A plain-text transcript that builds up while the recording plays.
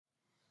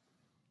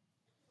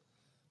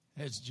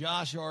As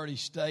Josh already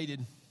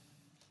stated,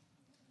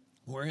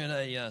 we're in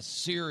a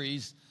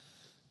series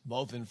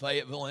both in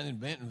Fayetteville and in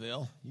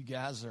Bentonville. You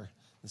guys are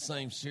the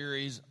same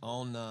series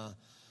on, a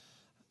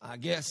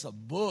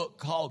book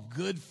called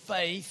Good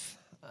Faith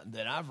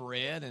that I've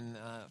read, and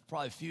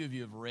probably a few of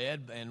you have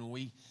read, and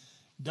we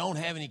don't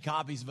have any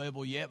copies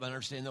available yet, but I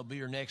understand they'll be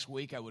here next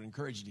week. I would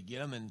encourage you to get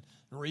them and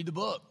read the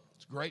book.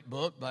 It's a great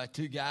book by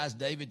two guys,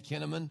 David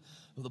Kinnaman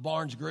of the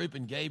Barnes Group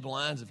and Gabe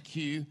Lyons of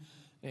Q,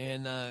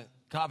 and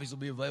copies will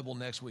be available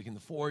next week in the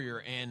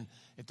foyer. And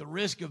at the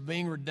risk of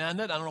being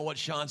redundant, I don't know what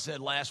Sean said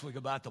last week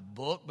about the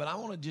book, but I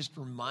want to just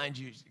remind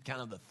you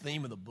kind of the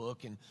theme of the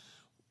book. And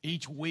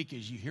each week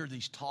as you hear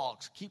these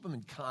talks, keep them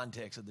in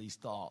context of these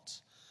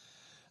thoughts.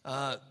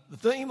 The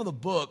theme of the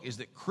book is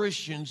that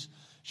Christians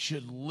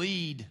should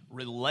lead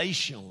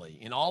relationally.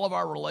 In all of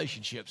our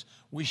relationships,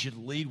 we should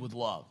lead with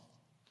love.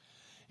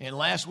 And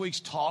last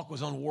week's talk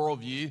was on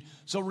worldview.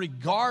 So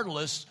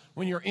regardless,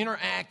 when you're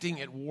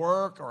interacting at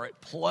work or at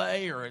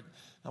play or at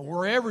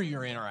wherever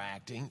you're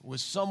interacting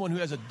with someone who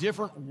has a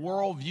different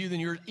worldview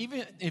than yours,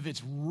 even if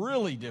it's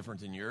really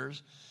different than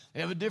yours, they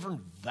have a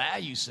different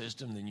value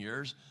system than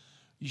yours,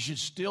 you should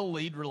still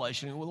lead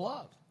relationally with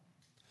love.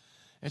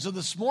 And so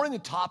this morning the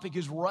topic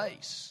is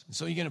race. And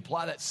so you can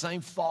apply that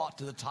same thought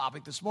to the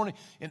topic this morning.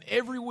 In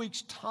every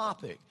week's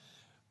topic,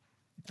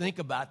 think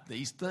about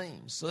these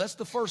themes. So that's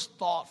the first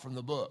thought from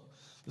the book.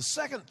 The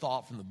second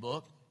thought from the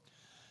book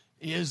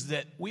is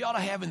that we ought to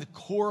have in the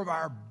core of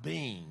our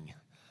being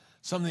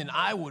something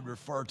I would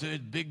refer to, a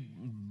big,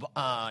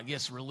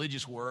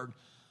 religious word,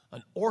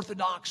 an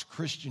orthodox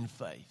Christian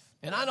faith.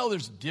 And I know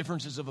there's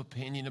differences of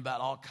opinion about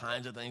all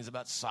kinds of things,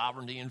 about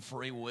sovereignty and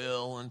free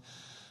will and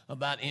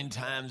about end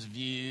times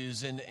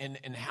views and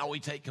how we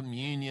take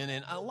communion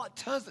and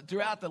tons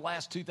throughout the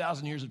last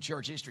 2,000 years of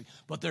church history.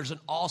 But there's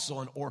also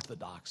an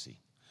orthodoxy.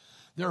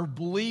 There are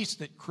beliefs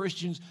that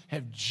Christians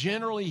have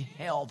generally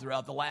held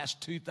throughout the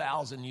last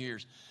 2,000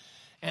 years.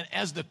 And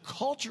as the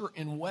culture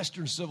in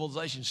Western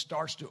civilization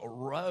starts to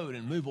erode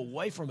and move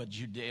away from a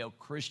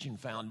Judeo-Christian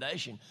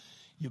foundation,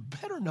 you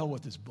better know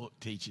what this book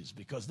teaches,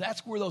 because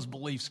that's where those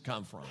beliefs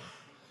come from.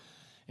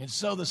 And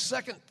so the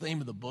second theme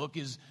of the book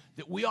is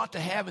that we ought to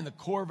have in the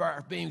core of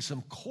our being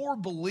some core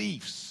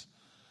beliefs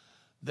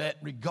that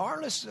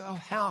regardless of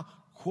how,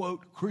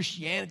 quote,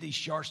 Christianity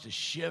starts to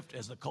shift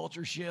as the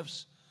culture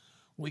shifts,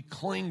 we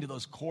cling to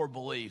those core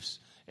beliefs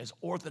as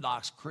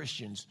Orthodox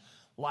Christians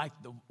like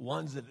the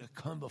ones that have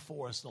come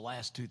before us the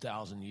last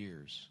 2,000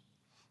 years.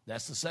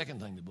 That's the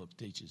second thing the book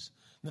teaches.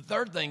 And the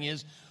third thing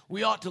is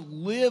we ought to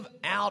live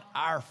out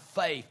our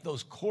faith,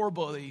 those core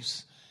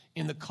beliefs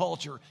in the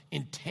culture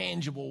in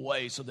tangible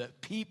ways so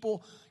that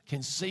people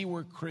can see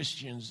we're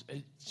Christians,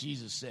 as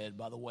Jesus said,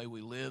 by the way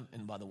we live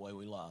and by the way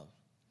we love.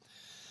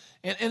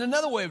 And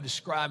another way of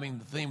describing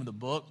the theme of the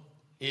book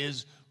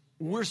is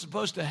we're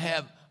supposed to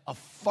have a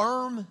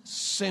firm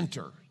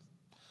center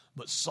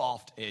but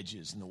soft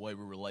edges in the way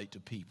we relate to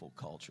people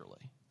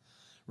culturally,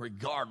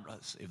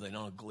 regardless if they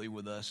don't agree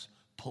with us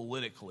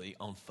politically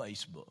on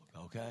Facebook,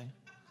 okay?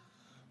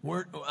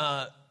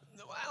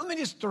 Let me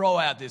just throw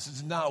out this.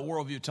 It's not a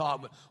worldview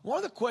talk, but one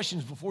of the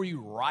questions before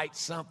you write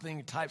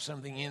something, type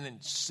something in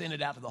and send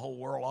it out to the whole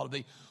world ought to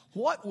be,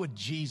 what would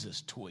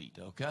Jesus tweet,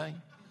 okay?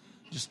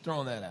 Just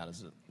throwing that out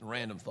as a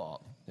random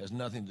thought. It has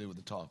nothing to do with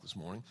the talk this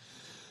morning.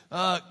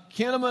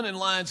 Kinnaman and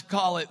Lyons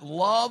call it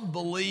love,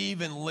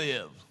 believe, and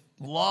live.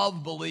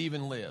 Love, believe,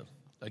 and live.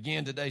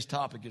 Again, today's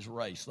topic is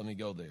race. Let me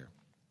go there.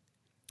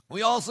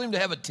 We all seem to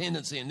have a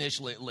tendency,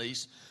 initially at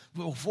least,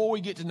 before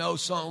we get to know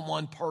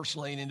someone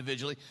personally and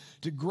individually,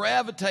 to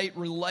gravitate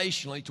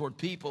relationally toward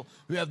people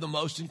who have the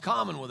most in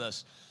common with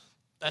us.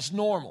 That's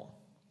normal,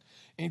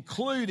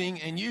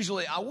 including, and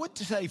usually I would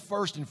say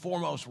first and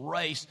foremost,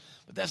 race,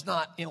 but that's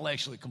not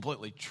intellectually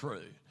completely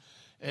true.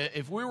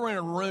 If we were in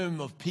a room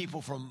of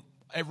people from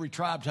every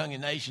tribe, tongue,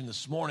 and nation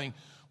this morning,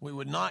 we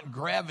would not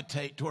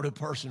gravitate toward a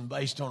person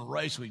based on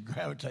race. We'd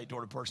gravitate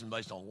toward a person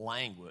based on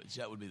language.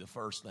 That would be the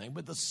first thing.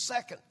 But the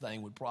second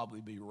thing would probably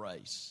be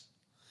race.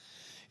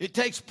 It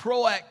takes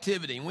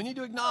proactivity, and we need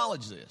to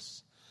acknowledge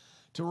this,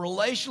 to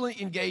relationally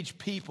engage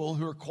people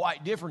who are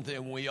quite different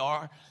than we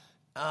are,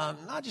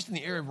 not just in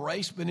the area of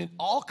race, but in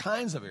all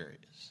kinds of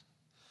areas.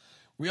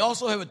 We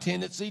also have a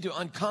tendency to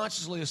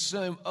unconsciously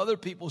assume other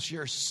people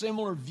share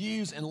similar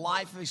views and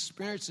life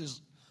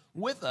experiences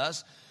with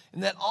us,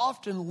 and that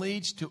often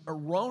leads to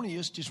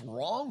erroneous, just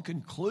wrong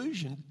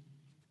conclusion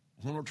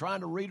when we're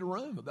trying to read a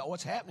room about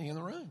what's happening in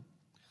the room.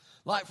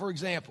 Like, for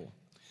example,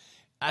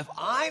 if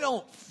I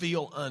don't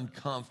feel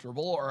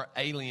uncomfortable or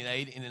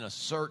alienated in a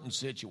certain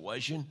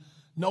situation,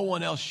 no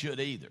one else should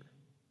either.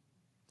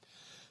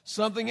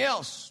 Something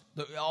else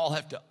that we all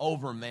have to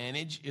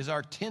overmanage is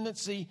our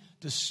tendency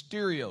to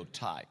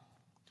stereotype.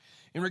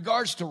 In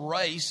regards to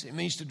race, it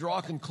means to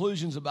draw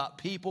conclusions about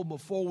people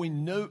before we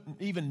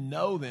even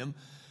know them,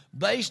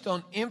 based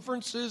on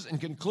inferences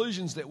and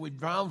conclusions that we've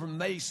drawn from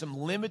maybe some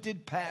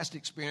limited past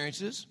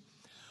experiences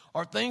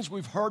are things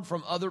we've heard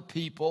from other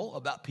people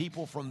about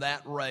people from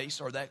that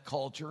race or that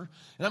culture.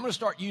 And I'm going to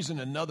start using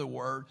another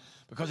word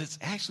because it's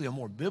actually a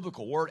more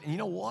biblical word. And you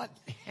know what?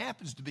 It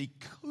happens to be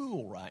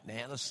cool right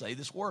now to say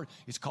this word.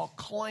 It's called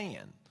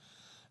clan.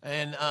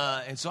 And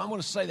so I'm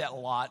going to say that a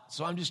lot.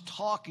 So I'm just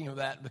talking about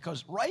that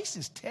because race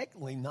is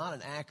technically not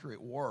an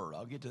accurate word.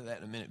 I'll get to that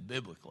in a minute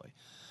biblically.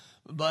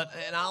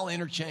 And I'll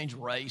interchange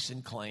race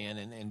and clan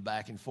and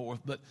back and forth.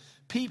 But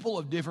people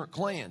of different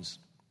clans.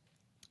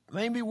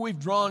 Maybe we've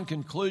drawn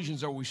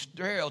conclusions or we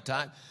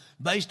stereotype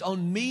based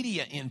on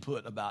media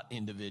input about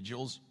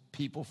individuals,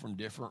 people from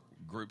different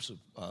groups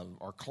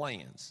or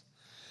clans.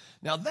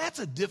 Now, that's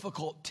a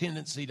difficult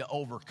tendency to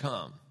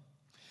overcome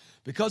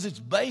because it's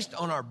based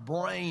on our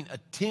brain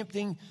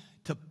attempting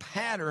to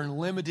pattern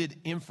limited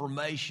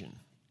information.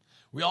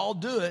 We all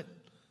do it,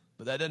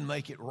 but that doesn't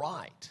make it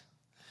right.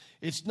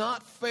 It's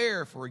not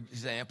fair, for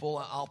example,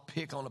 I'll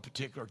pick on a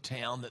particular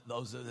town that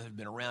those that have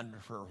been around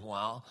for a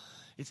while.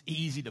 It's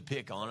easy to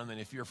pick on them, and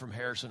if you're from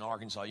Harrison,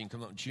 Arkansas, you can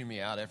come up and chew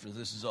me out after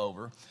this is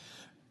over.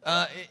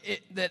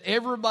 That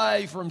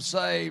everybody from,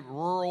 say,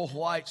 rural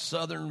white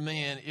southern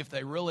men, if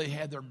they really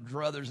had their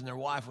druthers and their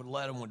wife would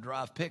let them, would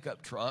drive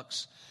pickup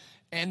trucks.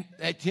 And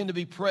they tend to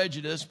be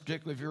prejudiced,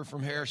 particularly if you're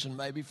from Harrison,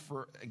 maybe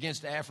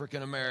against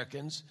African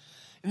Americans.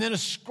 And then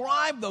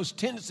ascribe those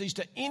tendencies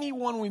to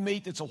anyone we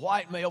meet that's a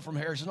white male from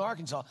Harrison,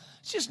 Arkansas.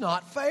 It's just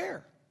not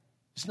fair.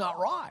 It's not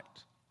right.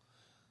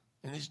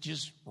 And it's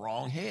just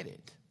wrong-headed.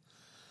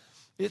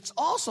 It's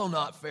also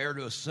not fair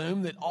to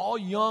assume that all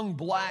young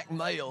black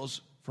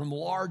males from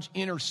large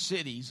inner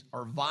cities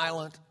are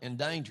violent and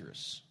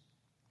dangerous.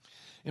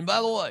 And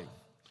by the way,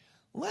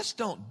 let's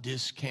don't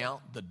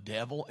discount the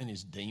devil and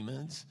his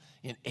demons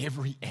in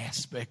every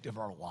aspect of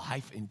our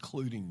life,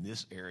 including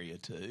this area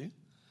too.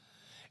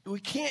 We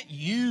can't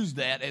use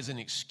that as an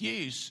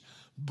excuse,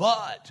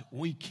 but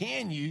we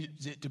can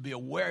use it to be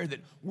aware that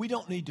we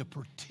don't need to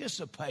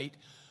participate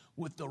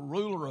with the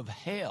ruler of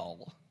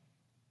hell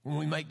when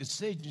we make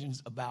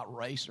decisions about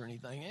race or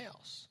anything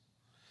else.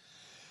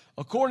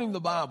 According to the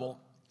Bible,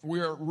 we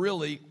are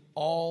really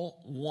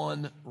all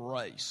one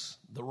race,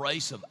 the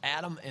race of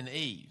Adam and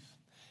Eve.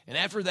 And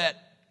after that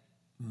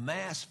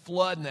mass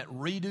flood and that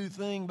redo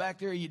thing back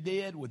there you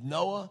did with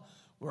Noah,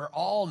 we're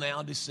all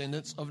now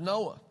descendants of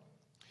Noah.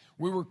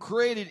 We were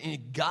created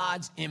in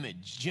God's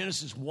image.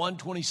 Genesis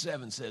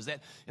 1:27 says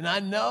that. And I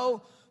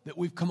know that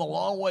we've come a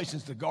long way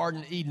since the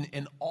Garden of Eden,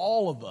 and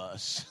all of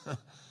us,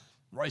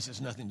 race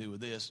has nothing to do with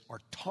this, are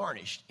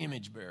tarnished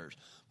image bearers.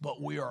 But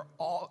we are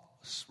all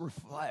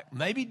reflect,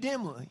 maybe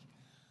dimly,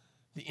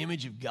 the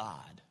image of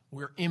God.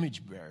 We're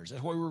image bearers.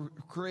 That's why we were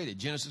created.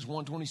 Genesis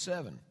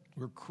 1:27.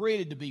 We're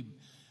created to be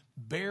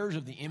bearers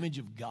of the image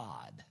of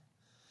God.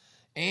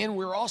 And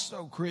we're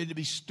also created to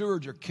be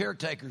stewards or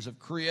caretakers of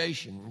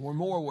creation. We're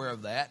more aware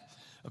of that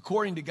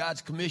according to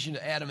God's commission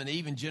to Adam and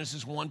Eve in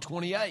Genesis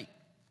 1:28.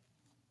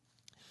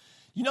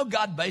 You know,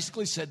 God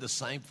basically said the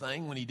same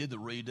thing when he did the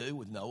redo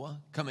with Noah.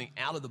 Coming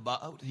out of the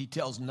boat, he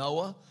tells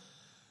Noah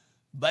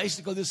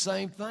basically the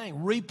same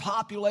thing.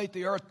 Repopulate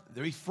the earth,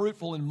 be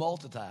fruitful and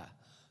multiply.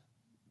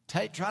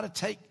 Try to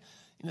take,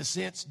 in a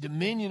sense,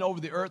 dominion over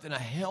the earth in a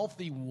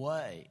healthy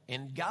way.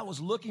 And God was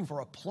looking for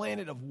a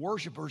planet of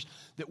worshipers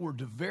that were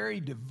very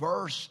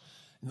diverse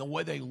in the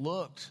way they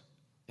looked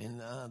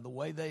and the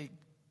way they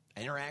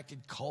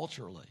interacted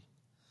culturally.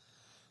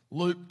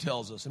 Luke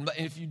tells us, and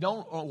if you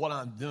don't know what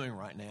I'm doing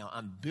right now,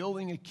 I'm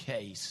building a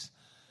case,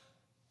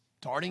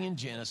 starting in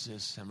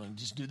Genesis. I'm going to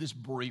just do this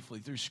briefly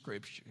through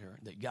Scripture,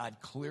 that God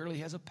clearly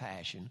has a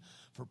passion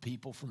for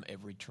people from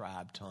every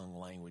tribe, tongue,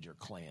 language, or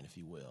clan, if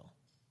you will.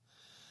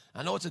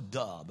 I know it's a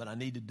duh, but I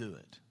need to do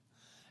it.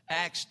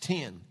 Acts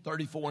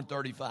 10:34 and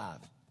 35.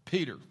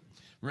 Peter,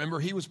 remember,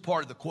 he was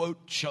part of the,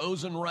 quote,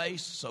 chosen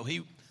race, so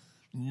he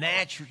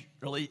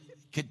naturally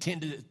could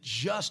tend to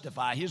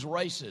justify his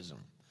racism.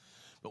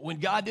 But when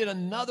God did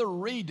another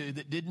redo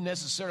that didn't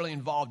necessarily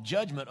involve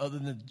judgment other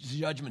than the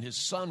judgment his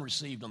son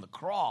received on the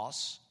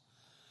cross,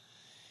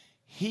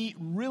 he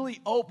really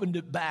opened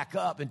it back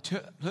up and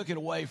took it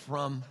away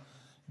from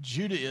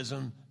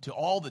Judaism to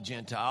all the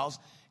Gentiles.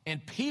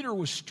 And Peter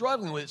was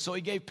struggling with it, so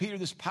he gave Peter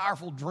this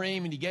powerful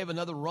dream, and he gave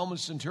another Roman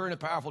centurion a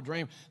powerful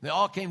dream. They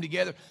all came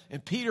together,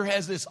 and Peter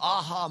has this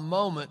aha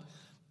moment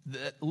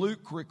that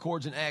Luke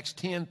records in Acts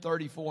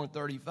 10:34 and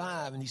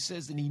 35, and he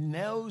says that he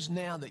knows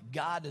now that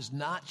God does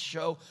not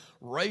show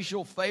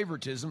racial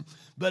favoritism,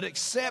 but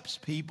accepts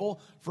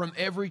people from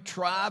every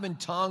tribe and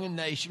tongue and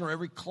nation, or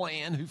every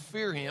clan who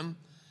fear him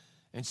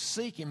and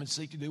seek him and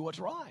seek to do what's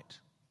right.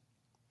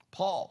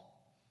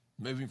 Paul,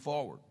 moving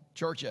forward,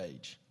 church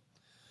age,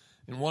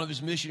 in one of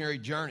his missionary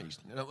journeys.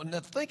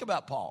 Now think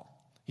about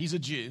Paul. He's a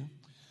Jew,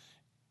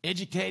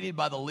 educated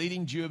by the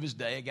leading Jew of his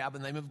day, a guy by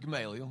the name of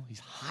Gamaliel. He's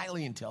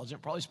highly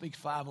intelligent, probably speaks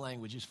 5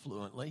 languages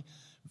fluently,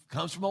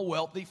 comes from a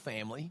wealthy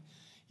family.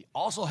 He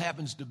also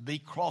happens to be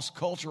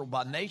cross-cultural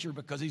by nature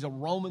because he's a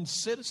Roman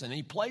citizen, and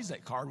he plays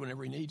that card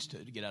whenever he needs to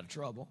get out of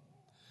trouble.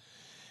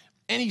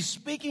 And he's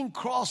speaking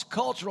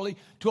cross-culturally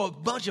to a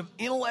bunch of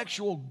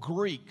intellectual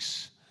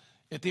Greeks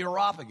at the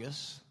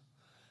Areopagus.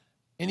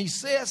 And he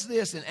says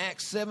this in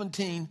Acts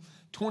 17,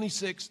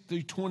 26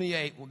 through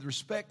 28 with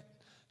respect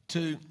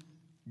to,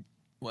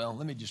 well,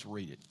 let me just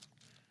read it.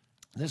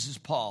 This is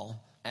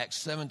Paul, Acts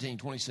 17,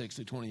 26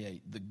 through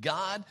 28. The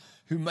God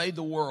who made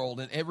the world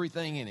and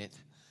everything in it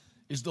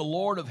is the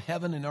Lord of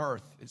heaven and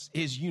earth. It's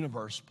his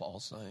universe,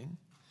 Paul's saying.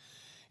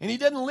 And he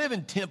doesn't live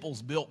in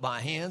temples built by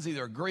hands,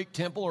 either a Greek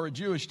temple or a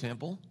Jewish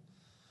temple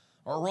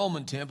or a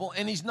Roman temple.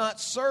 And he's not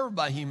served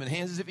by human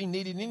hands as if he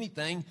needed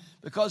anything,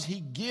 because he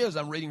gives.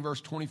 I'm reading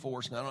verse 24,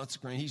 it's not on the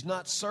screen. He's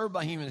not served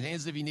by human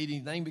hands as if he needed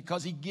anything,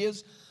 because he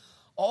gives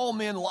all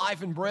men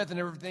life and breath and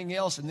everything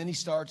else. And then he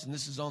starts, and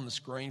this is on the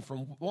screen, from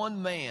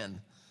one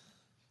man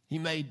he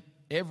made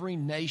every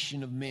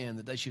nation of men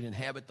that they should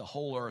inhabit the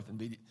whole earth.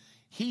 And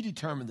he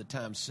determined the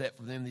time set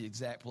for them, the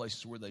exact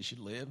places where they should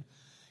live.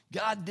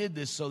 God did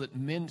this so that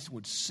men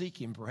would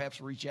seek him, perhaps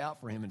reach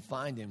out for him and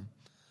find him,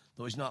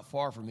 though he's not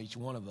far from each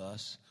one of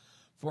us.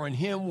 For in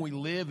him we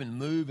live and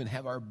move and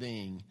have our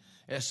being.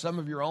 As some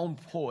of your own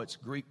poets,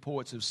 Greek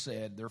poets, have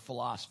said, they're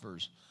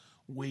philosophers,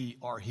 we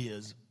are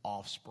his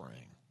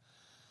offspring.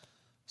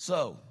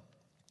 So,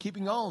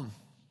 keeping on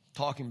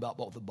talking about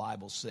what the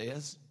Bible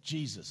says,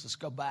 Jesus. Let's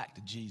go back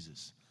to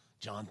Jesus.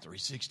 John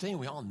 3:16,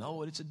 we all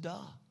know it. It's a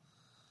duh.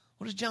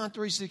 What does John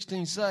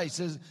 3:16 say? It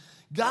says,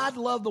 God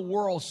loved the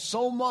world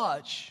so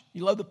much, he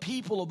loved the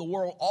people of the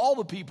world, all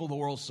the people of the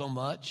world so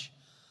much,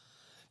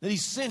 that he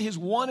sent his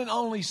one and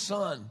only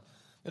Son,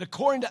 that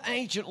according to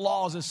ancient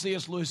laws, as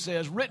C.S. Lewis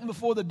says, written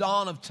before the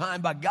dawn of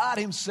time by God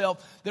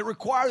himself, that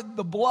required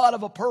the blood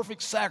of a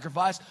perfect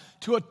sacrifice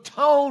to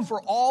atone for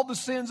all the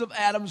sins of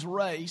Adam's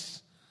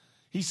race,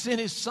 he sent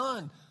his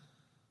Son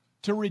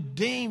to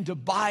redeem, to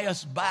buy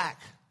us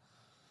back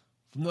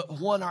from the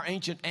one our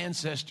ancient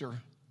ancestor,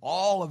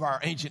 all of our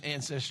ancient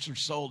ancestors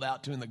sold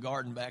out to in the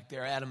garden back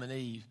there, Adam and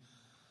Eve,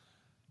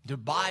 to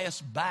buy us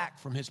back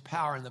from his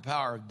power and the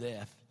power of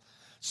death.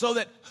 So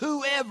that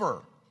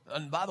whoever,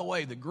 and by the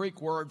way, the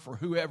Greek word for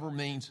whoever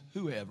means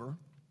whoever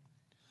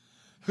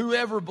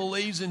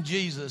believes in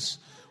Jesus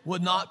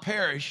would not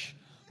perish,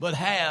 but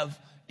have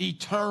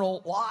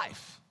eternal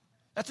life.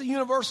 That's a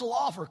universal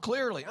offer,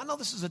 clearly. I know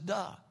this is a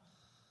duh.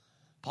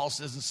 Paul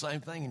says the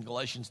same thing in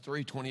Galatians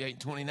 3, 28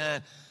 and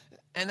 29.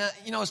 And,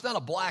 it's not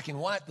a black and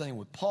white thing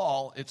with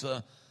Paul. It's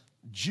a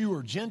Jew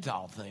or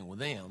Gentile thing with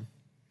them.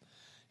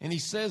 And he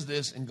says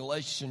this in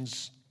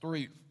Galatians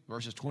 3,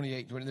 verses 28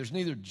 and 20. There's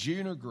neither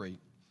Jew nor Greek,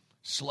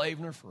 slave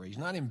nor free. He's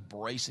not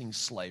embracing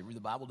slavery.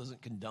 The Bible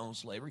doesn't condone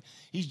slavery.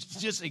 He's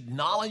just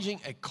acknowledging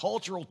a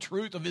cultural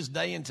truth of his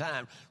day and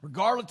time.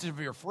 Regardless if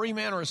you're a free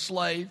man or a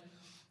slave,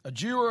 a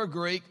Jew or a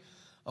Greek,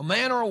 a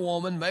man or a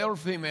woman, male or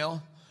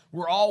female,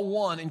 we're all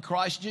one in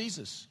Christ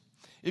Jesus.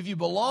 If you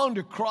belong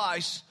to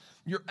Christ,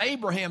 you're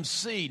Abraham's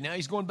seed. Now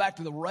he's going back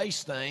to the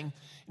race thing,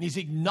 and he's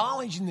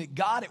acknowledging that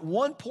God at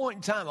one point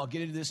in time, I'll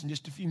get into this in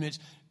just a few minutes,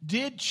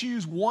 did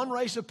choose one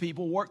race of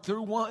people, work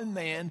through one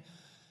man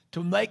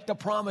to make the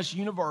promise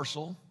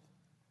universal.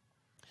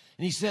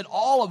 And he said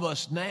all of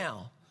us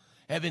now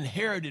have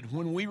inherited,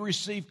 when we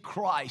receive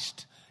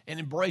Christ and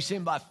embrace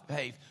him by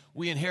faith,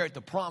 we inherit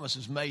the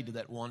promises made to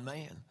that one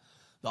man.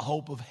 The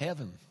hope of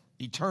heaven,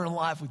 eternal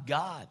life with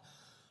God,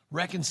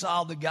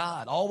 reconciled to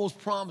God. All those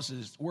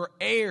promises, we're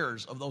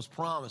heirs of those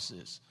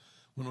promises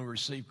when we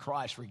receive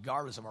Christ,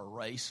 regardless of our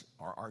race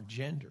or our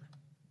gender.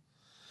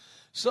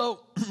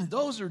 So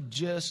those are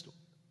just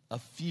a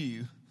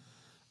few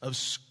of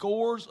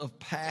scores of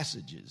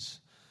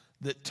passages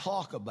that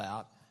talk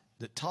about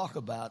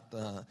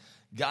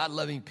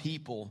God-loving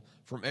people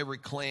from every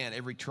clan,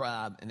 every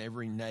tribe, and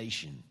every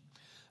nation.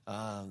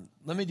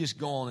 Let me just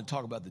go on and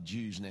talk about the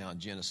Jews now and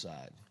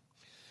genocide.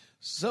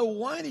 So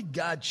why did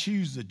God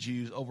choose the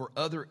Jews over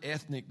other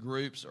ethnic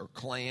groups or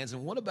clans?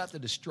 And what about the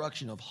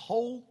destruction of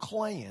whole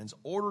clans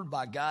ordered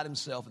by God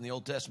himself in the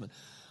Old Testament?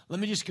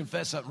 Let me just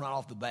confess something right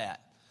off the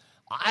bat.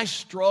 I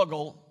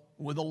struggle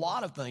with a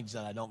lot of things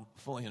that I don't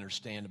fully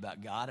understand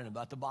about God and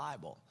about the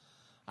Bible.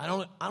 I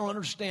don't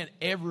understand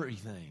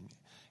everything.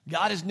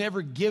 God has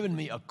never given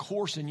me a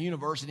course in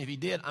university, and if he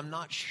did, I'm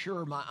not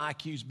sure my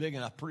IQ's big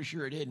enough, pretty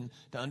sure it didn't,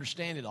 to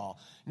understand it all.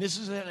 And this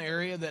is an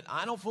area that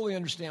I don't fully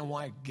understand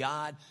why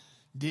God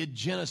did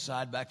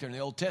genocide back there in the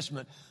Old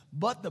Testament,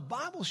 but the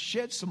Bible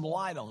sheds some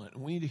light on it,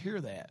 and we need to hear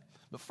that.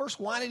 But first,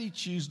 why did he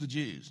choose the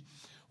Jews?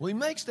 Well, he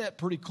makes that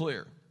pretty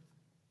clear.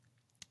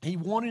 He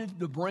wanted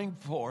to bring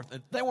forth,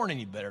 they weren't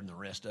any better than the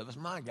rest of us.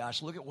 My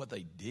gosh, look at what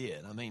they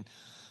did. I mean,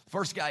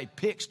 first guy he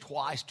picks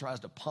twice, tries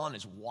to pawn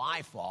his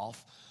wife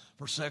off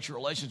for sexual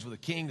relations with a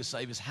king to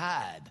save his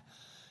hide.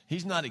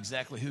 He's not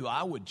exactly who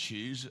I would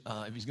choose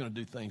if he's going to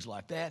do things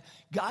like that.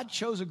 God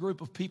chose a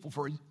group of people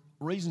for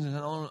reasons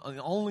known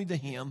only to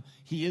him.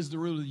 He is the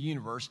ruler of the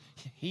universe.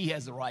 He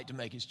has the right to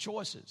make his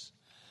choices.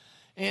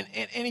 And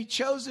he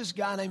chose this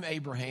guy named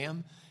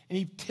Abraham, and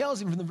he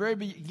tells him from the very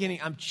beginning,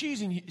 I'm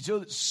choosing you so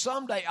that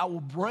someday I will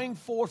bring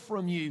forth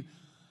from you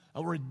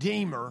a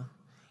redeemer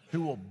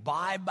who will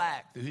buy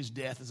back through his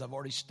death, as I've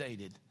already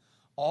stated,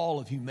 all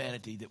of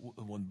humanity that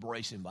will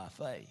embrace him by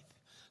faith.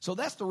 So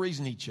that's the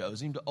reason he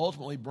chose him, to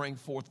ultimately bring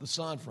forth the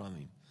Son from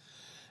him.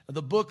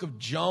 The book of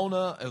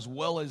Jonah, as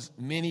well as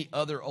many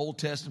other Old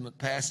Testament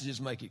passages,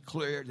 make it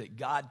clear that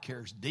God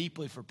cares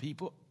deeply for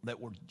people that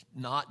were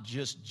not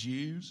just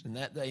Jews in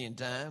that day and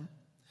time.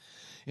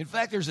 In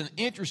fact, there's an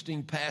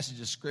interesting passage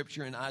of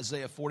Scripture in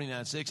Isaiah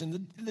 49:6,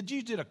 and the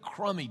Jews did a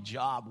crummy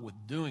job with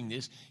doing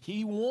this.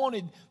 He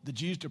wanted the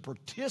Jews to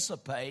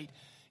participate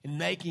in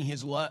making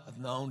his love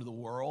known to the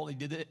world. He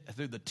did it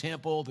through the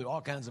temple, through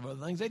all kinds of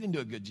other things. They didn't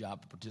do a good job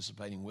of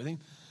participating with him.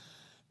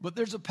 But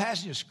there's a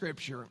passage of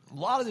Scripture. A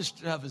lot of this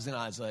stuff is in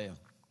Isaiah.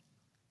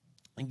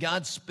 And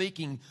God's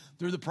speaking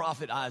through the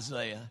prophet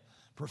Isaiah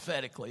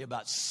prophetically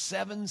about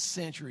 7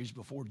 centuries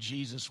before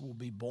Jesus will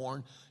be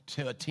born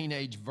to a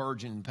teenage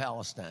virgin in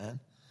Palestine.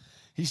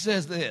 He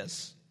says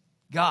this,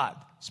 God,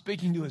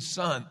 speaking to his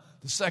son,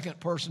 the second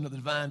person of the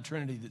divine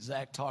Trinity that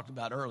Zach talked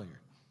about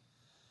earlier.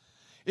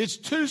 It's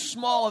too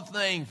small a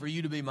thing for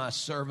you to be my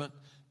servant,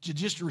 to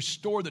just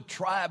restore the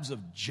tribes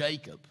of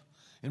Jacob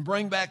and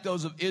bring back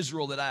those of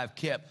Israel that I have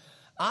kept.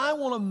 I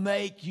want to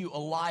make you a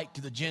light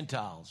to the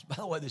Gentiles. By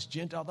the way, this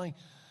Gentile thing,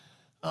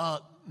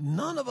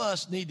 none of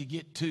us need to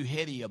get too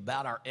heady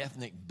about our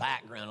ethnic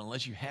background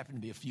unless you happen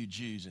to be a few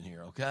Jews in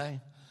here, okay?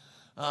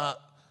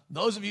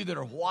 Those of you that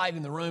are white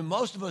in the room,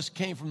 most of us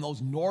came from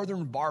those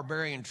northern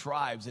barbarian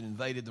tribes that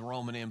invaded the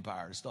Roman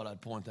Empire. Just thought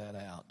I'd point that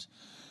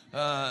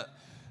out.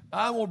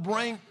 I will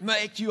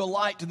make you a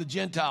light to the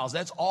Gentiles.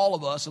 That's all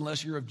of us,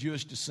 unless you're of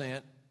Jewish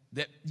descent.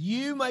 That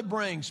you may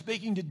bring,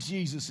 speaking to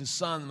Jesus, his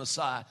son, the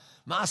Messiah,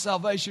 my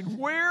salvation.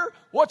 Where?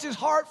 What's his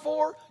heart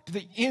for? To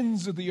the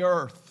ends of the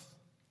earth.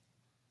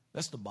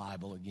 That's the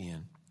Bible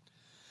again.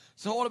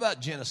 So what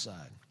about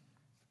genocide?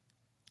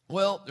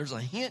 Well, there's a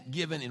hint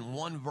given in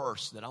one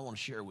verse that I want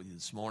to share with you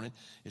this morning.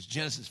 It's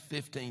Genesis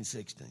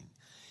 15:16.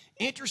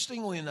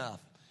 Interestingly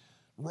enough,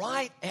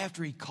 right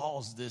after he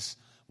calls this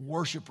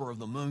worshiper of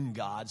the moon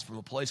gods from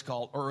a place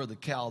called Ur of the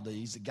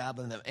Chaldees, the guy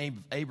by the name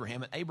of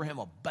Abraham, and Abraham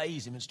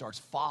obeys him and starts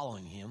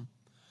following him.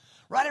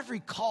 Right after he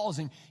calls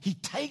him, he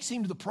takes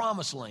him to the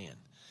promised land,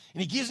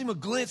 and he gives him a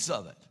glimpse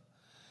of it.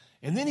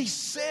 And then he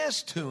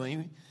says to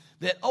him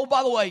that, oh,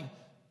 by the way,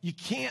 you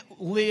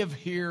can't live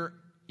here.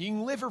 You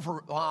can live here for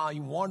a while. You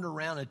can wander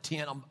around in a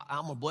tent. I'm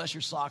going to bless your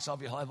socks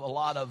off. You'll have a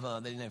lot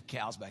of, they didn't have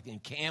cows back then,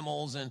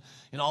 camels and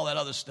all that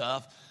other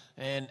stuff,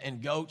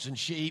 and goats and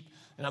sheep.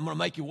 And I'm going to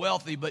make you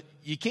wealthy, but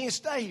you can't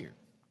stay here.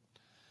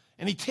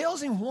 And he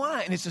tells him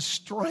why, and it's a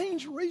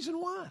strange reason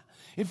why.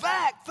 In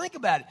fact, think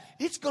about it.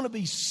 It's going to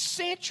be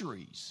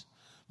centuries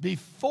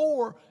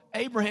before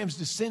Abraham's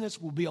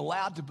descendants will be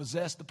allowed to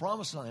possess the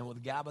promised land with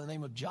a guy by the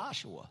name of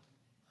Joshua.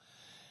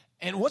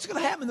 And what's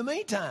going to happen in the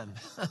meantime?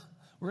 We're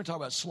going to talk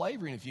about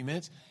slavery in a few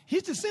minutes.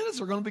 His descendants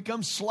are going to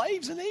become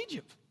slaves in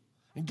Egypt.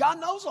 And God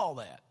knows all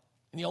that.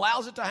 And he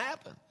allows it to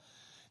happen.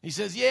 He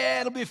says,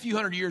 yeah, it'll be a few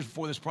hundred years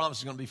before this promise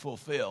is going to be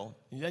fulfilled.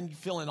 He doesn't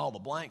fill in all the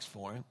blanks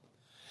for him.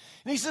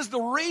 And he says the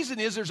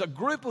reason is there's a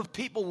group of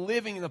people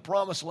living in the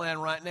promised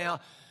land right now,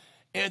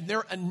 and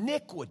their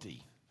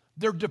iniquity,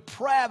 their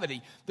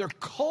depravity, their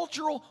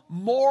cultural,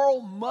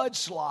 moral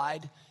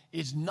mudslide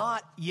is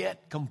not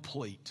yet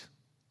complete.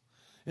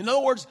 In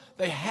other words,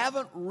 they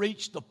haven't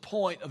reached the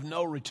point of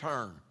no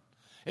return.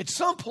 At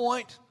some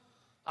point,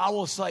 I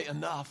will say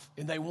enough,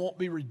 and they won't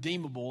be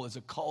redeemable as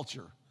a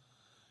culture.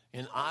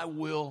 And I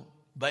will,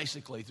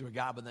 basically, through a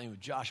guy by the name of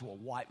Joshua,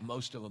 wipe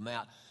most of them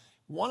out.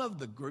 One of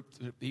the group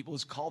of people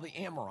is called the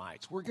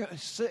Amorites. We're going to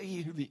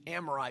see who the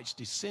Amorites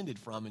descended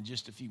from in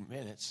just a few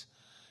minutes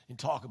and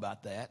talk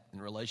about that in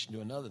relation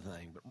to another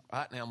thing. But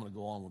right now I'm going to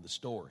go on with the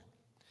story.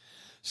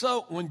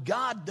 So when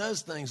God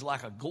does things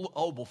like a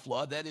global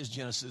flood, that is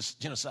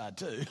genocide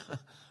too,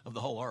 of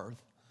the whole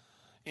earth,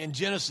 in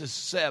Genesis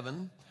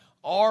 7,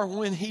 or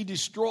when he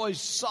destroys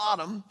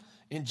Sodom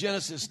in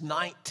Genesis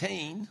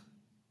 19,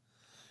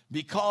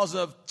 because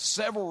of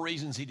several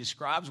reasons he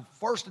describes.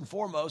 First and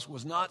foremost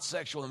was not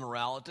sexual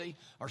immorality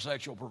or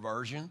sexual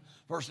perversion.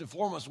 First and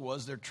foremost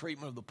was their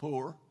treatment of the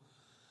poor.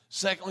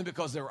 Secondly,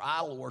 because they were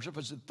idol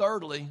worshipers. And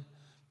thirdly,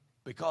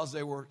 because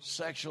they were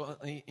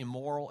sexually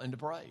immoral and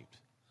depraved.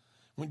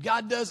 When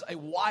God does a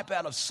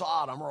wipeout of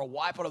Sodom or a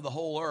wipeout of the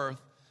whole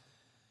earth,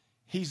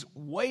 he's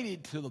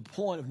waited to the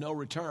point of no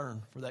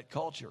return for that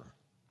culture.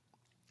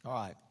 All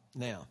right,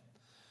 now,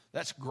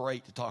 that's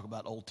great to talk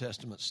about Old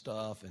Testament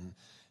stuff and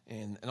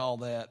all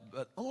that,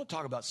 but I want to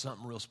talk about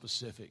something real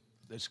specific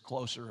that's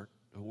closer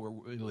to where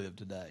we live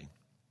today.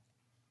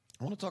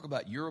 I want to talk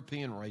about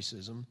European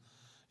racism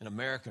and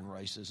American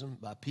racism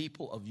by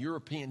people of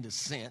European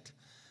descent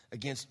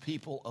against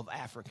people of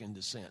African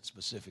descent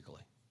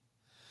specifically.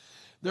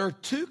 There are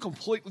two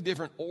completely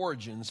different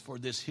origins for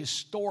this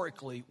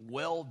historically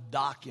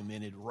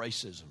well-documented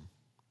racism,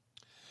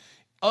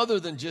 other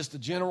than just the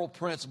general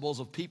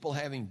principles of people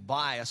having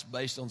bias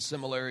based on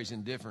similarities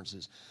and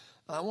differences.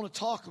 I want to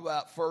talk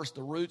about first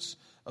the roots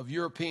of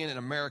European and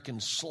American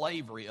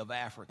slavery of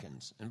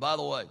Africans. And by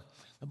the way,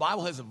 the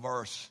Bible has a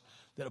verse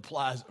that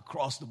applies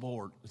across the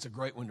board. It's a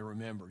great one to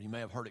remember. You may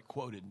have heard it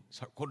quoted.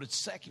 It's quoted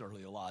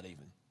secularly a lot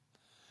even.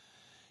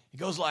 It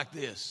goes like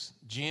this: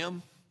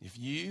 Jim, if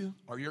you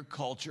or your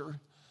culture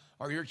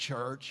or your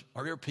church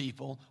or your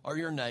people or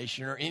your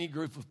nation or any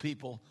group of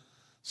people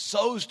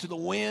sows to the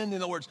wind,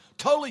 in other words,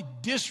 totally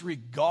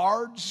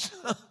disregards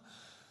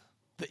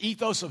the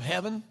ethos of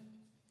heaven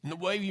and the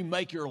way you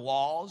make your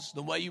laws,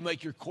 the way you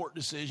make your court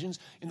decisions,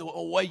 and the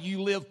way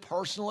you live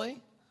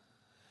personally,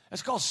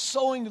 that's called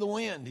sowing to the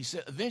wind. He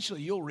said,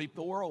 eventually you'll reap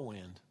the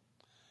whirlwind.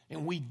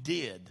 And we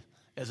did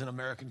as an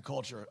American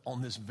culture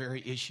on this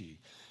very issue.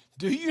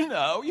 Do you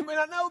know, you may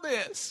not know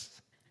this,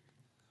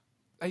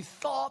 they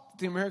thought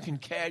the American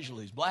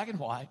casualties, black and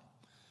white,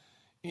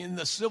 in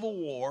the Civil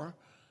War,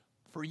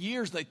 for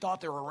years they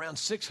thought there were around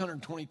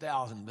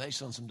 620,000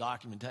 based on some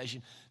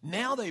documentation.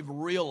 Now they've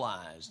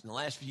realized in the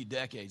last few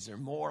decades they're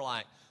more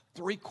like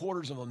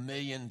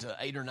 750,000 to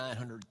 800,000 or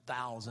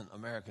 900,000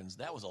 Americans.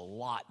 That was a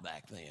lot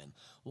back then,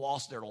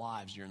 lost their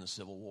lives during the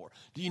Civil War.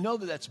 Do you know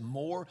that that's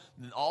more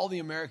than all the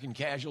American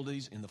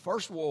casualties in the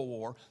First World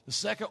War, the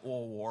Second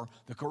World War,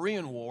 the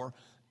Korean War,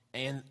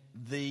 and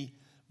the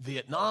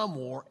Vietnam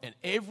War, and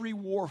every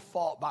war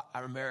fought by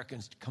our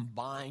Americans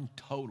combined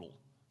total,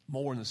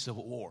 more in the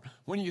Civil War.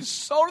 When you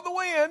sow to the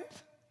wind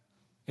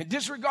and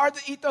disregard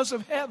the ethos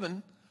of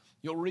heaven,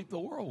 you'll reap the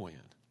whirlwind.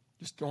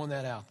 Just throwing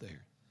that out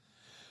there.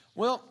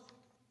 Well,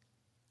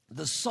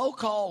 the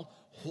so-called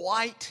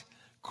white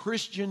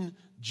Christian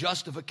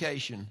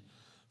justification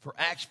for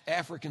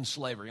African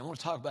slavery, I want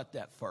to talk about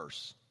that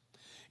first.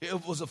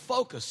 It was a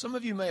focus. Some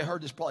of you may have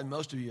heard this, probably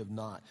most of you have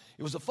not.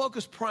 It was a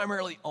focus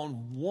primarily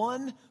on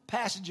one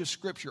passage of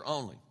Scripture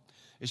only.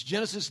 It's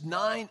Genesis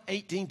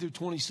 9:18 through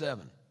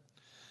 27.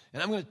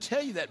 And I'm going to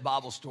tell you that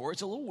Bible story.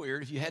 It's a little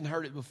weird if you hadn't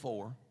heard it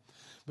before.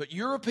 But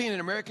European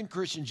and American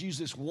Christians use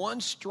this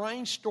one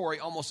strange story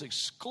almost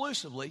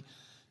exclusively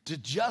to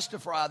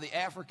justify the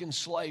African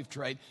slave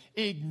trade,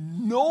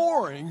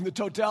 ignoring the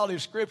totality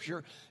of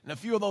Scripture and a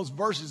few of those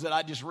verses that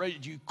I just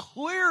read you,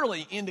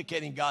 clearly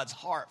indicating God's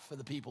heart for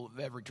the people of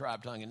every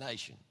tribe, tongue, and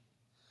nation.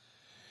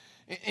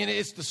 And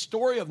it's the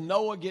story of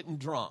Noah getting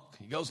drunk.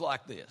 It goes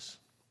like this.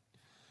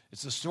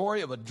 It's the story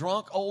of a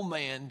drunk old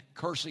man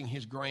cursing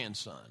his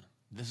grandson.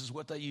 This is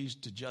what they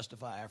used to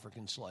justify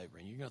African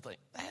slavery. And you're going to think,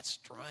 that's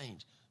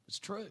strange. It's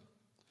true.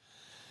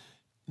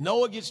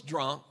 Noah gets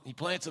drunk. He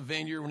plants a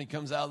vineyard when he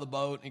comes out of the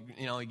boat.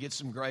 He gets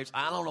some grapes.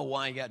 I don't know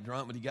why he got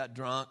drunk, but he got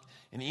drunk.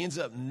 And he ends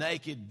up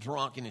naked,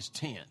 drunk in his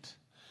tent.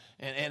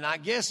 And I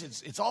guess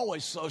it's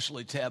always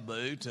socially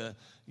taboo to,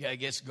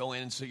 go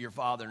in and see your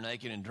father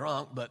naked and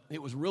drunk. But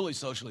it was really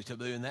socially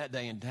taboo in that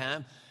day and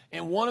time.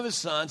 And one of his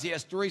sons, he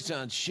has three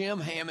sons, Shem,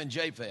 Ham, and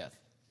Japheth.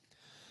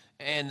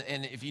 And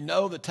if you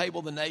know the Table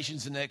of the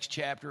Nations, the next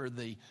chapter,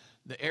 the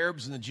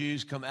Arabs and the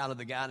Jews come out of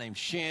the guy named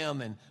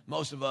Shem, and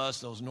most of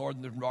us, those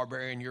northern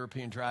barbarian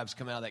European tribes,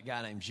 come out of that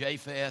guy named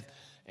Japheth.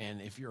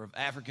 And if you're of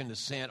African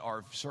descent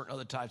or certain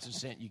other types of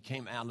descent, you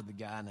came out of the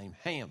guy named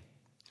Ham.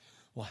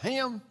 Well,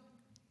 Ham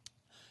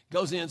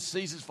goes in,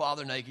 sees his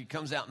father naked,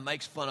 comes out and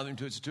makes fun of him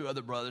to his two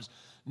other brothers.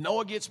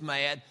 Noah gets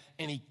mad,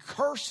 and he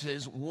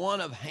curses one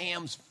of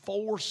Ham's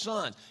four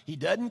sons. He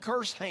doesn't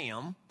curse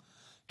Ham,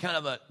 kind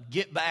of a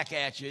get back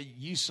at you.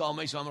 You saw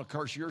me, so I'm going to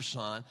curse your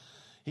son.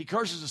 He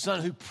curses a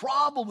son who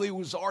probably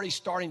was already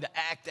starting to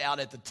act out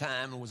at the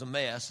time and was a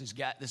mess.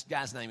 This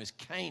guy's name is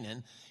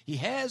Canaan. He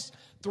has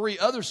three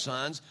other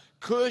sons,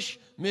 Cush,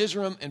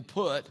 Mizraim, and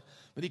Put,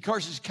 but he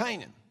curses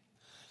Canaan.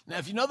 Now,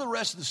 if you know the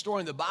rest of the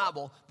story in the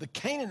Bible, the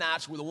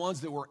Canaanites were the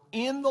ones that were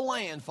in the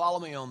land, follow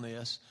me on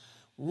this,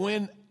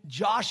 when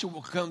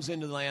Joshua comes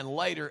into the land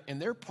later,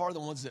 and they're part of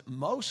the ones that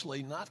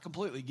mostly, not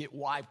completely, get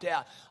wiped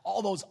out.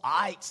 All those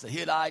ites, the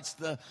Hittites,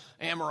 the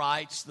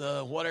Amorites,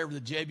 the whatever, the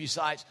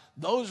Jebusites,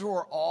 those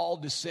were all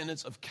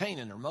descendants of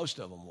Canaan, or most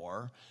of them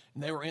were.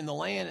 And they were in the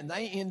land, and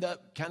they end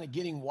up kind of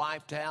getting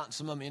wiped out, and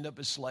some of them end up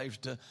as slaves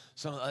to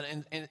some of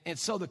them. And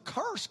so the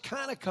curse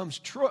kind of comes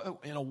true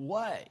in a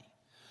way.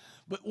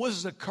 But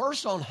was the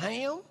curse on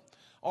Ham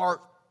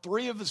or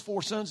three of his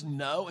four sons?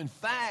 No. In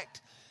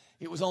fact,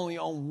 it was only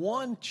on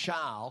one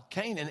child,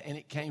 Canaan, and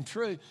it came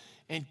true.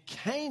 And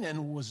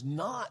Canaan was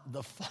not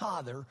the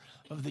father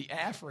of the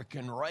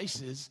African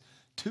races.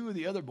 Two of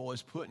the other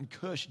boys, Put and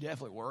Cush,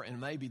 definitely were, and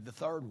maybe the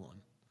third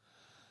one.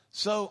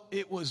 So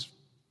it was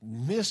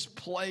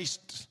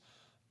misplaced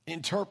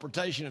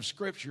interpretation of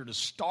Scripture to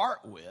start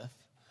with.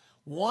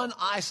 One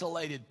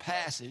isolated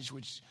passage,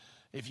 which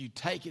if you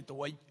take it the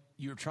way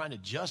you're trying to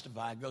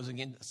justify, it goes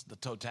against the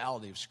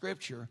totality of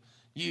Scripture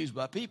used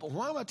by people.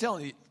 Why am I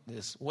telling you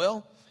this?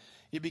 Well,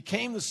 it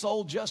became the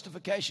sole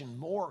justification.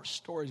 More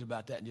stories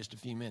about that in just a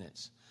few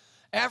minutes.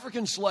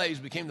 African slaves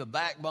became the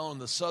backbone of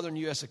the southern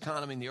U.S.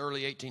 economy in the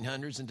early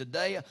 1800s. And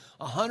today,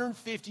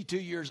 152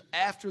 years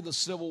after the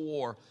Civil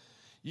War,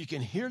 you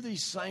can hear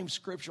these same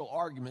scriptural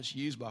arguments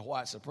used by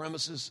white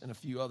supremacists and a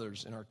few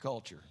others in our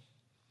culture.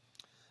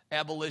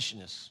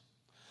 Abolitionists.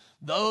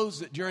 Those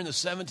that during the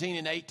 17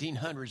 and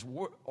 1800s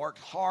worked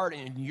hard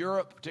in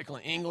Europe,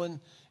 particularly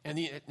England and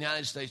the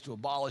United States, to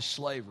abolish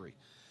slavery,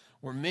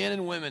 were men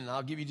and women, and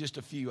I'll give you just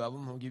a few of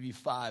them. I'll give you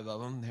 5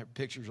 of them. Their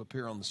pictures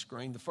appear on the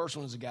screen. The first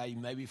one is a guy you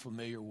may be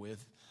familiar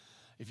with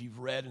if you've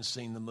read and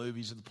seen the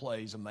movies or the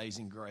plays,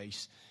 Amazing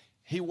Grace.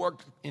 He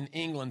worked in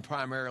England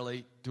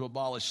primarily to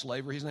abolish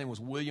slavery. His name was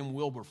William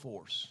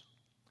Wilberforce.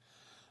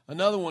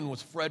 Another one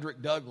was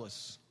Frederick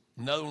Douglass.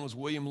 Another one was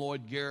William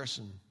Lloyd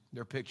Garrison.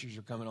 Their pictures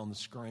are coming on the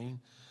screen.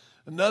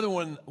 Another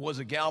one was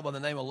a gal by the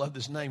name, I love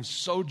this name,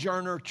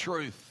 Sojourner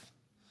Truth,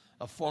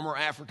 a former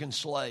African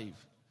slave.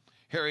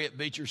 Harriet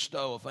Beecher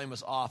Stowe, a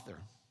famous author.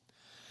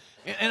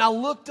 And I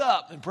looked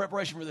up in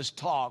preparation for this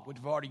talk, which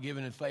I've already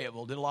given in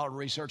Fayetteville, did a lot of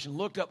research, and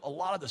looked up a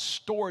lot of the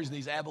stories of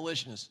these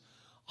abolitionists.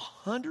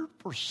 100%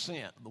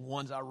 of the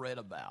ones I read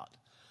about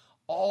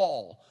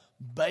all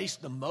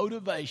based the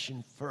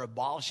motivation for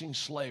abolishing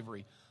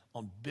slavery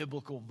on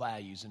biblical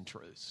values and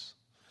truths.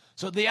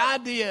 So the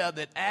idea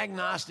that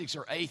agnostics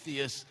or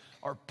atheists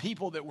or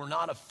people that were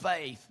not of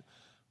faith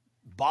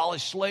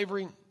abolished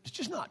slavery, it's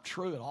just not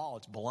true at all.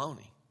 It's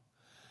baloney.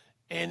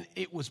 And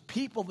it was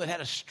people that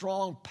had a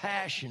strong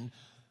passion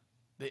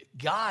that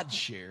God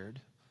shared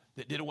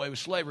that did away with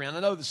slavery. And I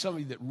know that some of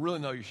you that really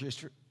know your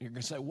history, you're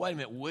going to say, wait a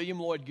minute, William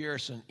Lloyd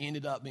Garrison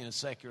ended up being a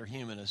secular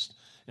humanist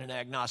and an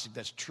agnostic.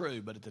 That's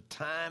true. But at the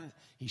time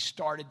he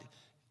started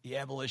the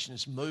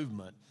abolitionist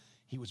movement,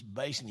 he was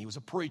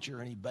a preacher,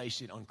 and he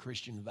based it on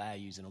Christian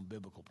values and on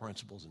biblical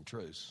principles and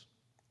truths.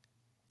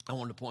 I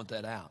wanted to point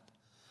that out.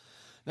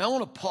 Now I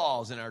want to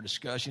pause in our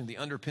discussion of the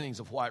underpinnings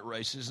of white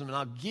racism, and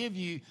I'll give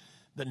you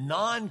the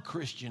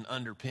non-Christian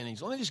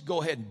underpinnings. Let me just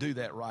go ahead and do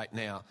that right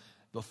now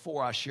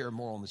before I share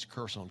more on this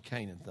curse on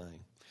Canaan thing.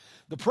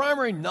 The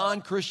primary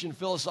non-Christian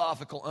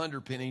philosophical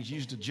underpinnings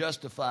used to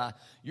justify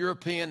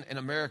European and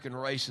American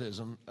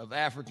racism of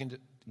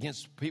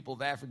against people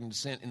of African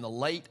descent in the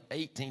late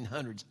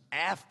 1800s,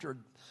 after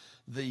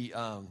the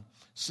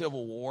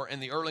Civil War,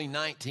 and the early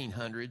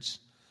 1900s,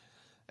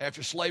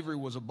 after slavery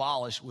was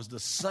abolished, was the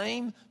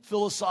same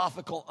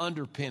philosophical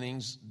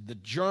underpinnings the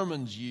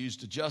Germans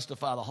used to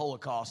justify the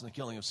Holocaust and the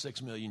killing of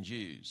 6 million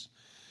Jews.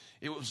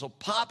 It was a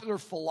popular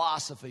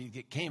philosophy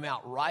that came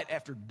out right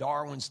after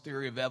Darwin's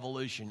theory of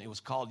evolution. It was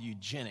called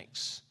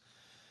eugenics.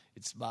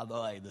 It's, by the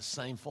way, the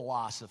same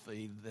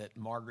philosophy that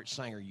Margaret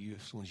Sanger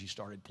used when she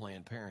started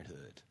Planned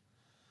Parenthood.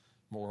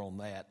 More on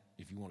that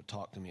if you want to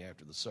talk to me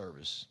after the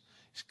service.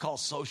 It's called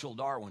social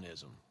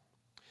Darwinism.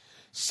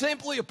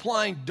 Simply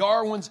applying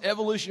Darwin's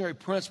evolutionary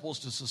principles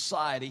to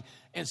society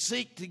and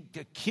seek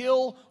to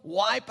kill,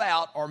 wipe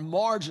out, or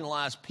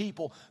marginalize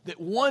people that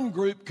one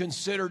group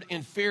considered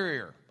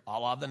inferior, a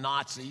la the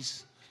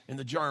Nazis and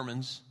the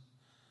Germans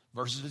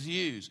versus the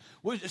Jews.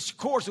 Which, of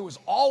course, it was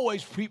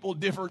always people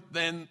different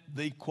than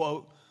the,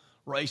 quote,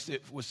 race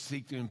that was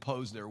seeking to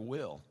impose their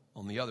will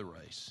on the other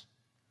race.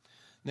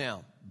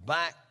 Now,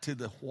 back to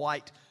the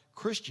white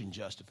Christian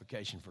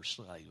justification for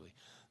slavery,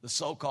 the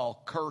so-called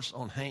curse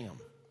on Ham.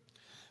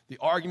 The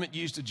argument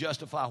used to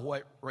justify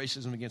white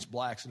racism against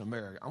blacks in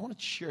America. I want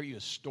to share you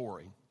a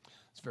story.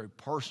 It's very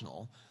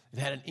personal. It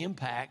had an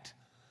impact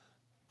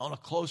on a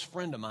close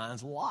friend of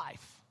mine's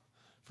life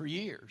for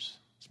years.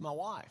 It's my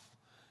wife.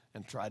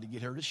 And tried to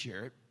get her to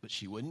share it, but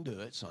she wouldn't do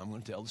it, so I'm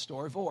going to tell the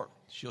story for her.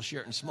 She'll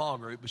share it in a small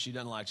group, but she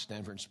doesn't like to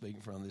stand for and speak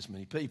in front of this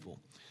many people.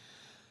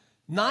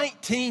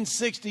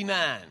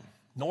 1969,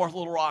 North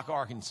Little Rock,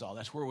 Arkansas.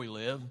 That's where we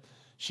live.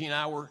 She and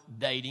I were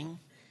dating.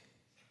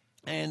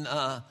 And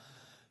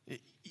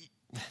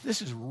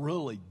this is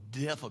really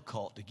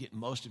difficult to get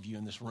most of you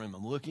in this room.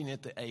 I'm looking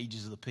at the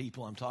ages of the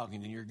people I'm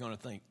talking to, and you're going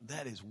to think,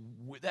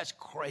 that's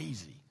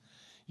crazy.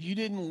 You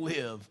didn't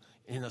live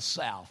in the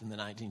South in the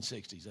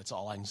 1960s. That's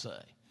all I can say.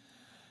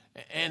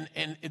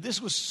 And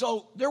this was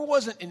so, there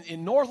wasn't,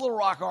 in North Little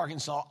Rock,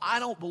 Arkansas, I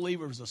don't believe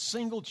there was a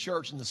single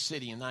church in the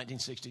city in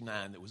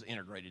 1969 that was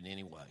integrated in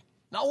any way.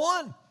 Not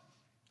one.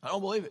 I don't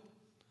believe it.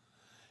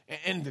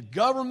 And the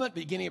government,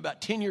 beginning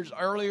about 10 years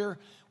earlier,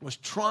 was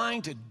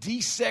trying to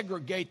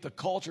desegregate the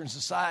culture and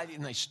society,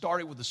 and they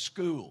started with the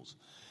schools.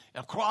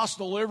 And across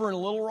the river in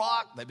Little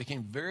Rock, they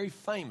became very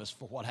famous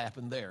for what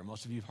happened there.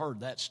 Most of you have heard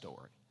that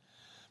story.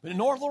 But in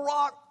North Little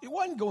Rock, it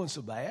wasn't going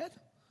so bad.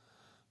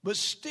 But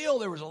still,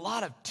 there was a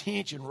lot of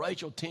tension,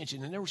 racial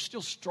tension, and there were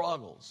still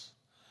struggles.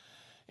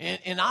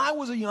 And I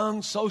was a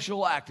young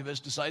social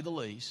activist, to say the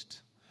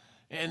least.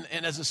 And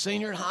as a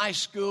senior in high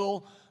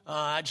school,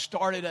 I'd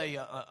started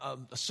a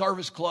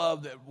service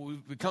club that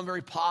we've become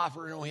very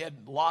popular, and we had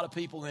a lot of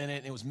people in it,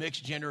 and it was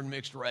mixed gender and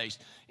mixed race.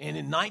 And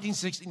in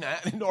 1969,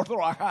 in North Little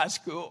Rock High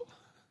School,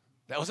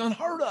 that was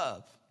unheard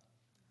of.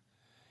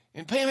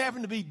 And Pam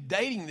happened to be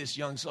dating this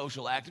young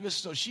social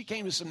activist, so she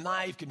came to some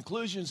naive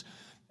conclusions,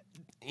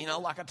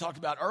 like I talked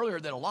about earlier,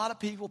 that a lot of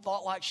people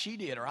thought like she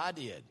did or I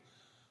did,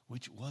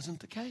 which wasn't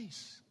the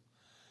case.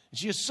 And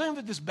she assumed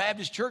that this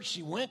Baptist church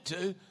she went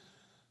to,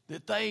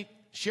 that they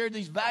shared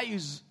these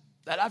values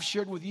that I've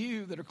shared with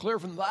you that are clear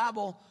from the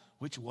Bible,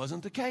 which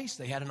wasn't the case.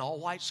 They had an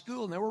all-white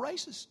school, and they were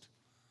racist.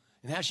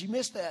 And how she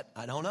missed that,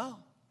 I don't know.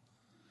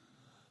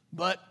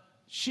 But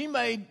she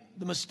made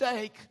the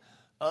mistake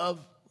of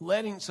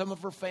letting some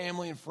of her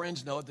family and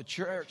friends know at the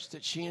church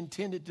that she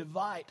intended to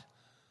invite.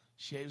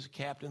 She was a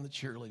captain of the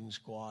cheerleading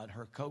squad,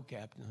 her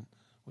co-captain,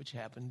 which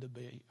happened to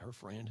be her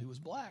friend who was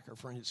black, her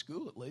friend at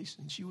school at least,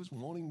 and she was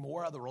wanting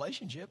more out of the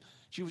relationship.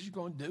 She was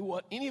going to do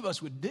what any of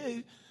us would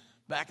do,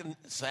 Back in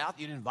the South,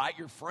 you'd invite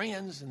your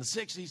friends in the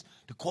 60s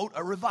to quote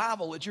a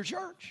revival at your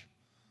church.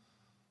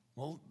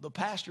 Well, the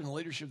pastor and the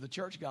leadership of the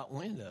church got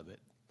wind of it,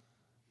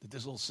 that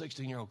this little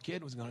 16-year-old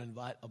kid was going to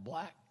invite a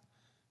black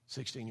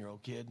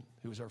 16-year-old kid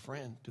who was her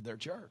friend to their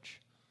church.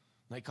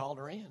 And they called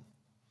her in.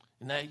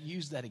 And they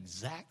used that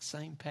exact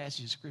same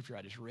passage of Scripture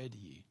I just read to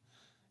you.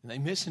 And they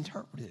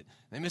misinterpreted it.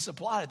 They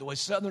misapplied it the way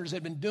Southerners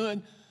had been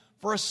doing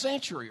for a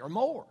century or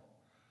more.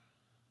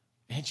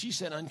 And she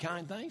said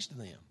unkind things to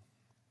them.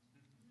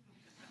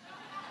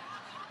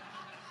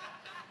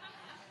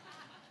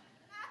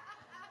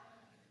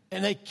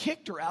 And they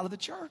kicked her out of the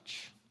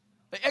church.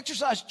 They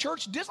exercised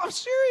church discipline. I'm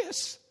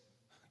serious.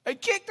 They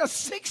kicked a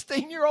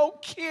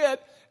 16-year-old kid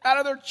out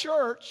of their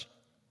church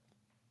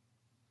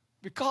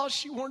because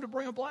she wanted to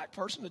bring a black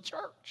person to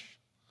church.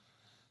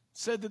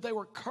 Said that they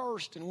were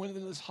cursed and went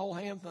into this whole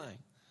ham thing.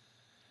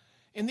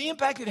 And the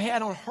impact it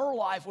had on her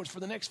life was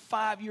for the next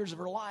 5 years of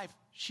her life,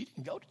 she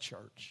didn't go to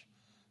church.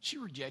 She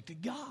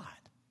rejected God.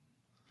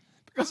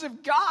 Because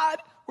if God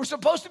were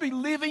supposed to be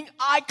living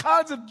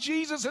icons of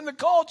Jesus in the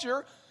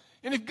culture,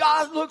 and if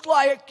God looked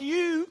like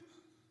you,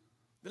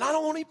 then I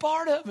don't want any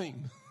part of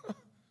him.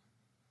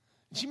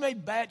 She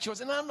made bad choices.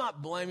 And I'm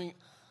not blaming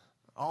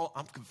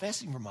I'm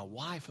confessing for my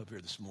wife up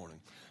here this morning.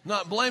 I'm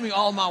not blaming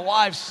all my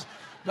wife's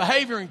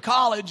behavior in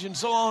college and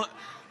so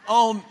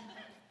on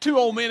two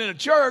old men in a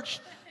church,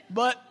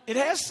 but it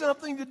has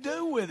something to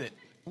do with it.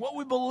 What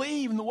we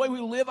believe and the way we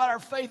live out our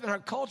faith in our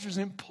culture is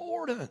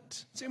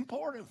important. It's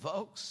important,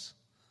 folks.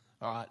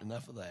 All right,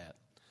 enough of that.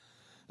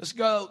 Let's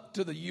go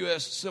to the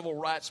U.S. Civil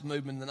Rights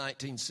Movement in the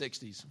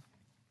 1960s.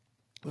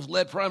 It was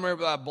led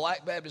primarily by a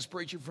black Baptist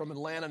preacher from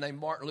Atlanta named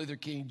Martin Luther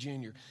King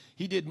Jr.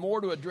 He did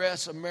more to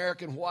address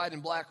American white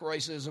and black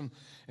racism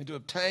and to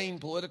obtain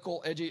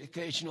political,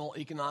 educational,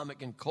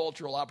 economic, and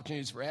cultural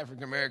opportunities for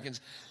African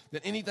Americans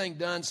than anything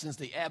done since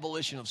the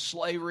abolition of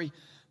slavery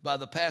by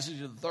the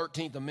passage of the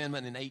 13th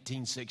Amendment in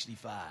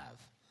 1865.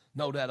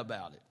 No doubt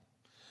about it.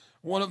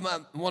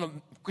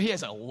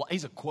 He's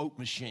a quote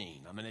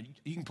machine. I mean,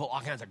 you can pull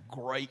all kinds of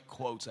great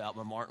quotes out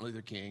by Martin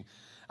Luther King.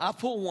 I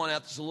pulled one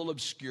out that's a little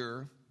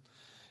obscure.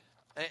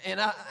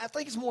 And I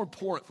think it's more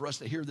important for us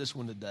to hear this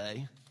one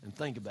today and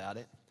think about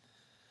it.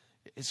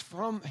 It's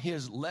from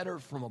his letter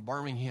from a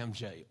Birmingham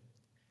jail.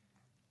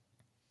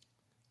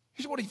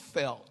 Here's what he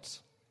felt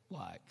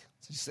like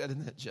as he sat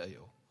in that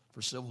jail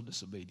for civil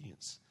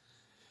disobedience.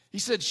 He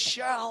said,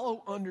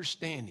 shallow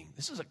understanding.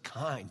 This is a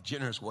kind,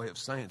 generous way of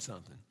saying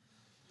something.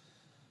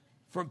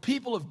 From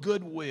people of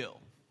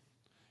goodwill.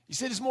 He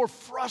said it's more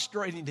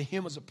frustrating to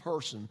him as a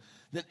person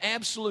than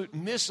absolute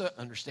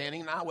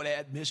misunderstanding, and I would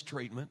add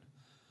mistreatment,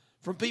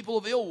 from people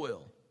of ill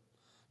will.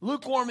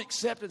 Lukewarm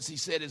acceptance, he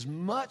said, is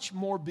much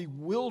more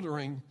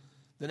bewildering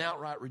than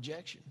outright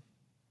rejection.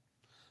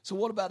 So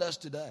what about us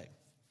today?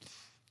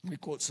 Let me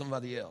quote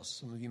somebody else.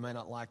 Some of you may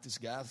not like this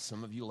guy.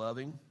 Some of you love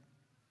him.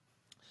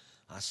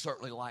 I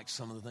certainly like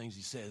some of the things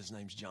he said. His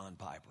name's John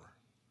Piper.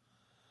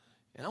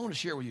 And I want to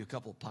share with you a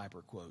couple of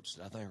Piper quotes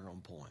that I think are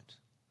on point.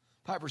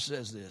 Piper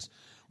says this: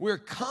 we're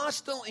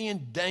constantly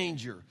in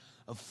danger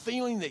of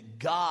feeling that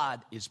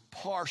God is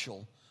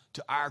partial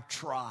to our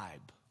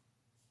tribe,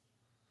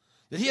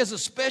 that he has a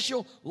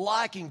special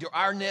liking to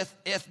our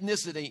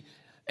ethnicity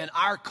and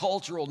our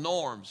cultural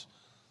norms.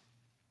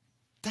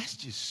 That's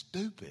just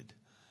stupid.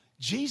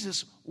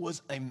 Jesus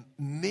was a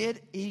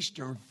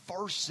Mid-Eastern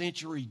first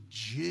century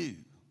Jew.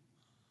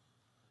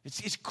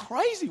 It's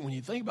crazy when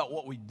you think about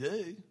what we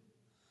do.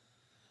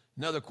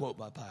 Another quote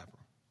by Piper.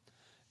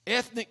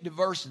 Ethnic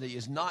diversity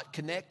is not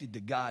connected to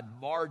God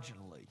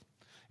marginally.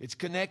 It's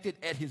connected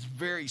at his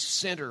very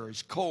center,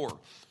 his core.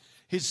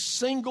 His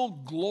single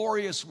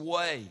glorious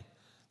way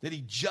that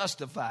he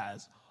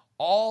justifies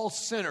all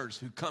sinners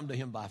who come to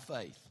him by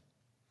faith.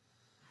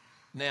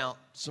 Now,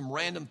 some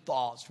random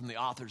thoughts from the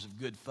authors of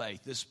Good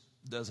Faith. This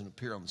doesn't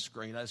appear on the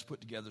screen. I just put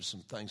together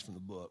some things from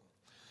the book.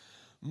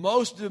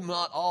 Most of,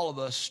 not all of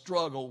us,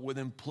 struggle with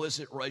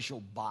implicit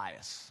racial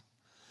bias.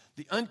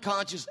 The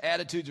unconscious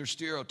attitudes or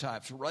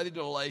stereotypes related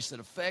to race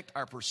that affect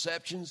our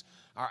perceptions,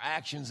 our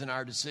actions, and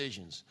our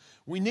decisions.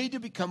 We need to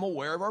become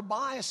aware of our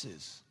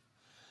biases.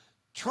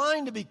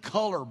 Trying to be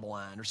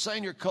colorblind or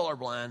saying you're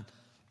colorblind,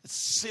 it's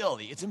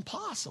silly. It's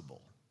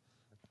impossible.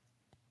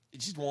 It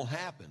just won't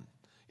happen.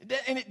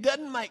 And it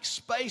doesn't make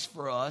space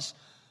for us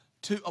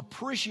to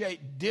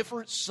appreciate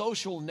different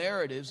social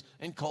narratives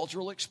and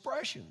cultural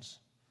expressions.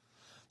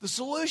 The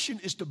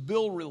solution is to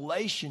build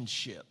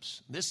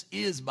relationships. This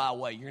is, by the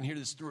way, you're going to hear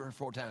this 3 or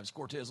 4 times.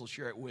 Cortez will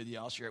share it with you.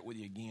 I'll share it with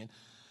you again.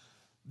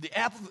 The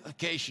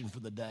application for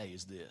the day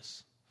is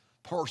this.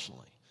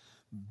 Personally,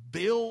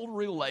 build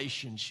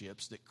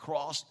relationships that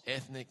cross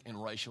ethnic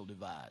and racial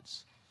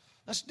divides.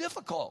 That's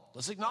difficult.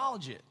 Let's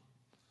acknowledge it.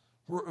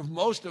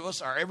 Most of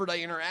us, our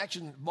everyday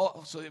interaction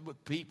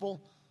with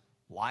people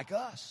like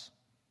us.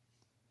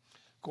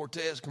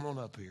 Cortez, come on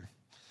up here.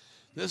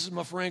 This is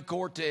my friend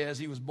Cortez.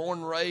 He was born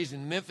and raised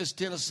in Memphis,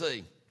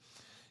 Tennessee.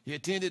 He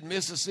attended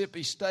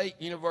Mississippi State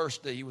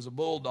University. He was a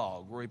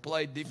Bulldog where he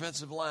played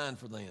defensive line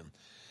for them.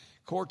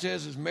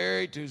 Cortez is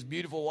married to his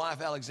beautiful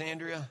wife,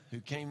 Alexandria, who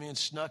came in,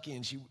 snuck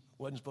in. She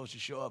wasn't supposed to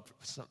show up.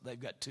 They've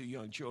got 2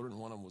 young children.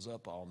 One of them was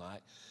up all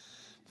night.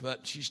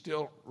 But she's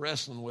still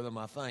wrestling with them,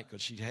 I think,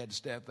 because she had to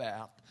step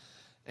out.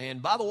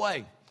 And by the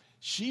way,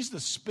 she's the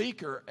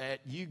speaker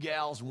at you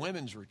gals'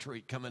 women's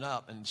retreat coming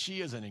up, and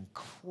she is an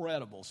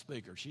incredible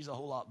speaker. She's a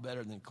whole lot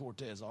better than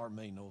Cortez or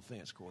me. No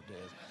offense,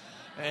 Cortez.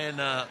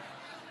 And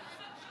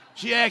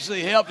she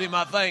actually helped him,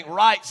 I think,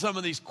 write some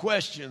of these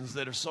questions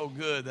that are so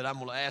good that I'm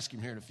going to ask him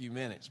here in a few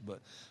minutes.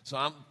 So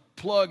I'm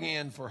plug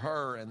in for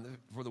her and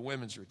for the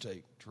women's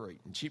retreat.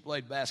 And she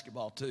played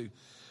basketball, too,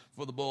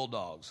 for the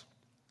Bulldogs.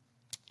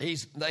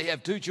 They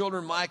have 2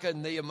 children, Micah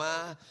and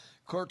Nehemiah.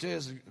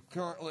 Cortez is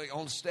currently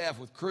on staff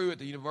with Cru at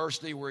the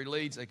university, where he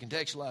leads a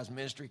contextualized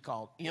ministry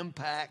called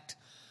Impact.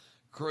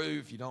 Cru,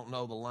 if you don't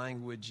know the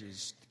language,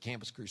 is the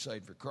Campus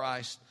Crusade for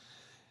Christ.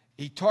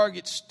 He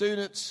targets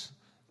students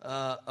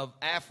of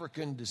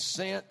African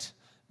descent.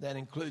 That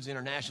includes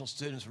international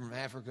students from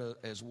Africa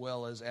as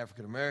well as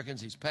African Americans.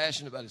 He's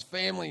passionate about his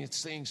family and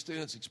seeing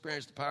students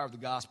experience the power of the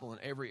gospel in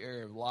every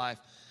area of life.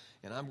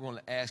 And I'm going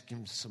to ask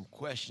him some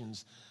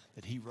questions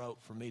that he wrote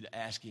for me to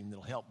ask him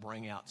that'll help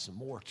bring out some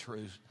more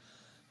truth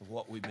of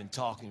what we've been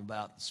talking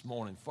about this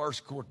morning.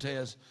 First,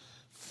 Cortez,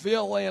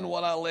 fill in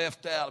what I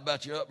left out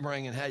about your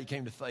upbringing and how you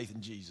came to faith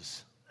in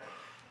Jesus.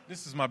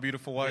 This is my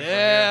beautiful wife.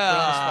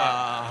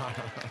 Yeah. Right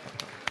here.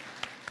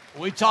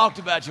 We talked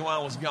about you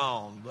while I was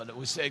gone, but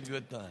we said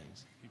good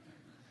things.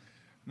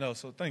 No,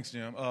 so thanks,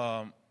 Jim.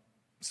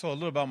 So a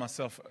little about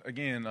myself.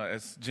 Again,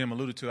 as Jim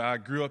alluded to, I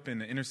grew up in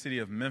the inner city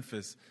of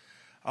Memphis.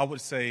 I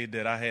would say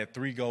that I had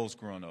 3 goals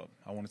growing up.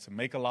 I wanted to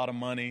make a lot of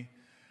money,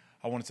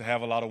 I wanted to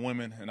have a lot of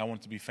women, and I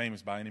wanted to be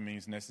famous by any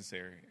means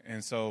necessary.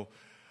 And so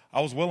I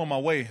was well on my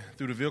way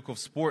through the vehicle of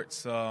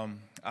sports.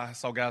 I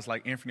saw guys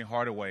like Anthony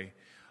Hardaway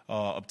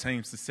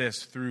obtain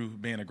success through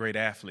being a great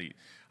athlete.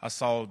 I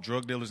saw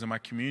drug dealers in my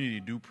community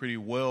do pretty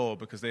well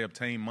because they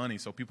obtained money.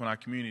 So people in our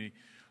community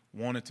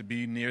wanted to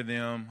be near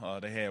them.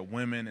 They had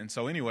women. And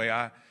so anyway,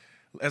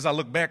 as I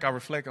look back, I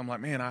reflect, I'm like,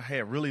 man, I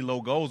had really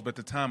low goals, but at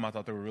the time I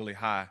thought they were really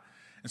high.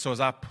 And so as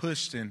I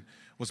pushed and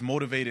was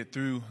motivated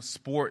through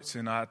sports,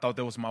 and I thought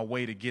that was my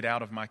way to get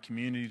out of my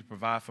community, to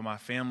provide for my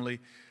family,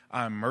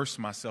 I immersed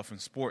myself in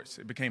sports.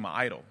 It became an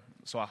idol.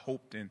 So I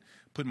hoped and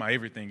put my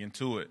everything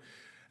into it.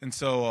 And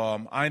so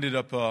I ended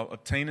up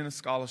obtaining a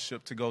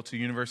scholarship to go to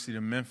University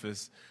of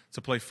Memphis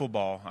to play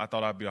football. I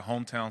thought I'd be a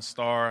hometown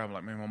star. I'm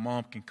like, man, my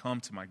mom can come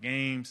to my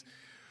games.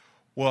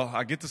 Well,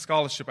 I get the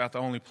scholarship after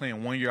only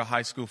playing 1 year of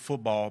high school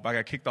football, but I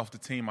got kicked off the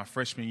team my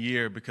freshman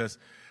year because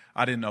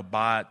I didn't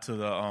abide to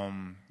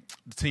the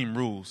team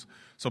rules.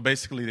 So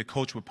basically, the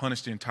coach would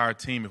punish the entire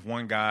team if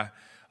one guy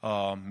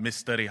missed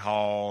study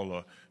hall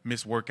or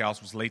missed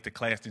workouts, was late to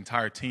class. The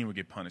entire team would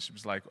get punished. It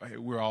was like, hey,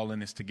 we're all in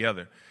this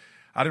together.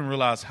 I didn't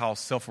realize how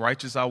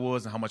self-righteous I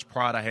was and how much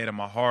pride I had in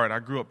my heart. I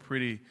grew up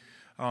pretty,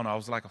 I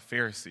was like a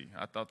Pharisee.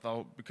 I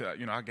thought because,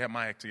 I got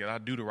my act together, I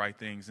do the right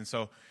things. And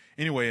so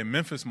anyway, in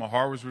Memphis, my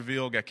heart was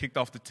revealed, got kicked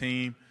off the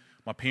team.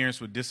 My parents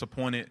were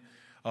disappointed.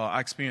 I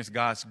experienced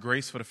God's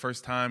grace for the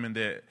first time in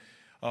that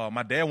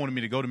my dad wanted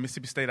me to go to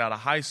Mississippi State out of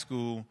high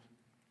school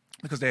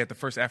because they had the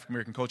first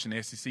African-American coach in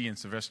the SEC, in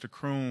Sylvester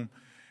Croom.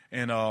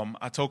 And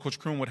I told Coach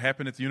Croom what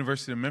happened at the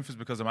University of Memphis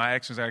because of my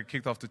actions. I got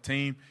kicked off the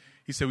team.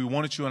 He said, we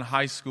wanted you in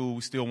high school.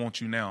 We still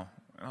want you now.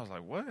 And I was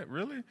like, what,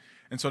 really?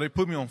 And so they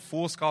put me on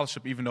full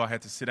scholarship even though I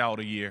had to sit out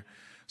a year.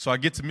 So I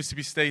get to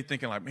Mississippi State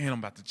thinking like, man, I'm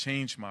about to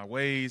change my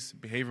ways,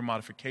 behavior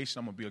modification.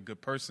 I'm going to be a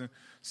good person,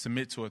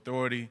 submit to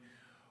authority.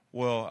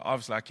 Well,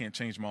 obviously I can't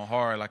change my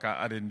heart. Like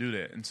I didn't do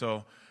that. And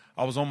so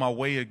I was on my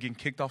way of getting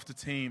kicked off the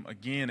team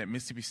again at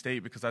Mississippi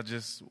State because I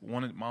just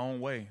wanted my own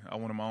way. I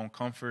wanted my own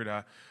comfort.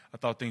 I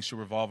thought things should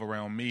revolve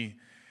around me.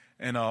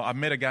 And I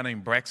met a guy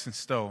named Braxton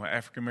Stowe, an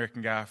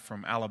African-American guy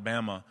from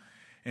Alabama,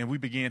 and we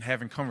began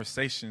having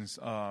conversations.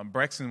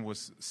 Braxton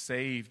was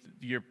saved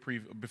the year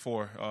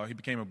before. He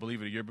became a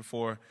believer the year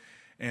before.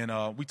 And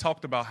we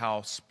talked about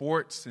how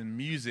sports and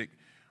music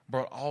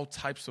brought all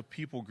types of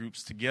people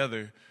groups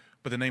together,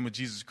 but the name of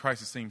Jesus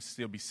Christ, it seems to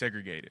still be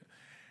segregated.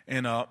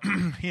 And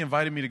he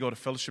invited me to go to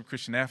Fellowship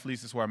Christian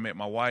Athletes. That's where I met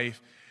my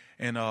wife.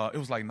 And it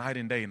was like night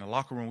and day. In the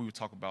locker room, we would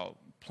talk about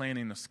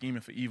planning and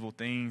scheming for evil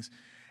things.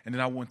 And then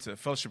I went to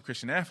Fellowship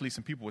Christian Athletes,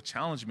 and people would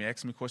challenge me,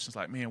 asking me questions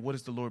like, man, what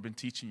has the Lord been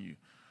teaching you?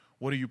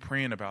 What are you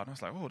praying about? And I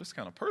was like, oh, this is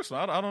kind of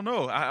personal. I don't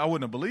know. I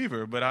wasn't a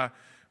believer, but I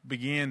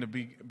began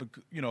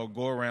to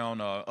go around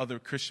other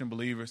Christian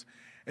believers.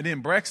 And then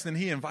Braxton,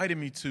 he invited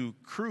me to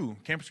Cru,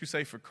 Campus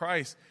Crusade for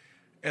Christ,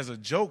 as a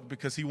joke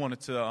because he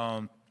wanted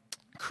to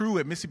Cru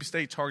at Mississippi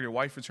State targeted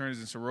white fraternities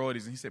and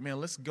sororities. And he said,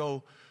 man, let's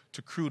go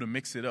to Cru to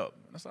mix it up.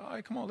 And I said, all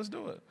right, come on, let's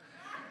do it.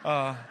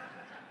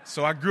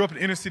 So I grew up in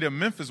the inner city of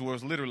Memphis where it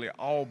was literally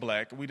all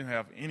black. We didn't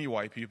have any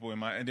white people.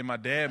 And then my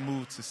dad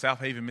moved to South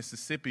Haven,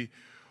 Mississippi,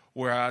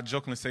 where I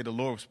jokingly say the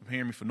Lord was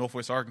preparing me for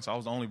Northwest Arkansas. I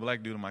was the only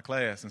black dude in my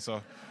class. And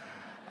so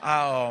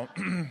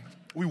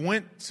we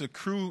went to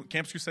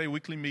Campus Crusade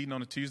weekly meeting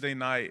on a Tuesday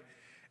night.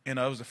 And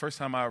it was the first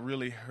time I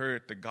really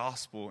heard the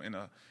gospel in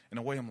a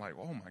way I'm like,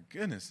 oh, my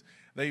goodness.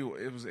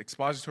 It was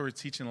expository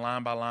teaching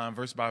line by line,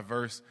 verse by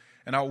verse.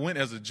 And I went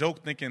as a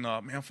joke thinking, man,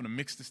 I'm going to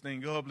mix this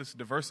thing up. Let's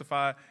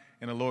diversify.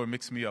 And the Lord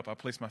mixed me up. I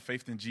placed my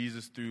faith in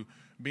Jesus through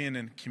being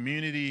in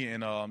community.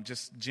 And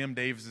just Jim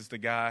Davis is the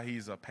guy.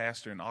 He's a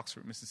pastor in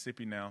Oxford,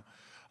 Mississippi now.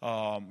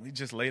 He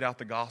just laid out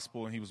the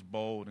gospel, and he was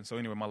bold. And so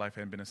anyway, my life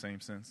hadn't been the same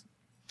since.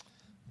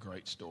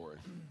 Great story.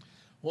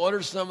 What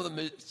are some of the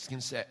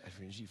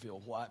misconceptions you feel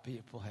white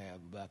people have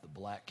about the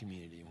black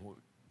community, and what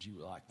would you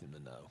like them to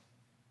know?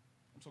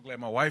 I'm so glad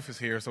my wife is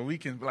here, so we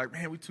can be like,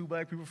 man, we two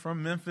black people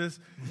from Memphis,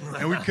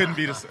 and we couldn't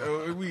be this.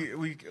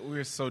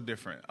 We're so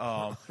different.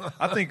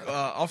 I think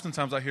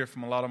oftentimes I hear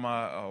from a lot of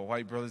my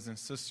white brothers and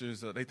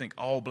sisters, they think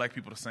all black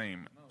people are the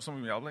same. Some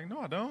of me, I'm like,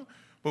 no, I don't,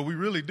 but we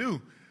really do.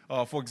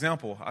 For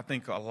example, I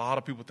think a lot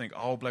of people think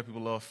all black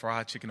people love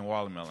fried chicken and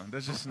watermelon.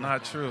 That's just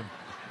not true.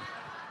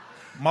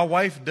 My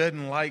wife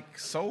doesn't like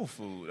soul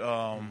food,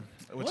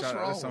 which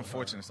that's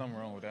unfortunate. Something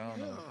wrong with that. I don't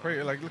know.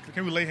 Pray,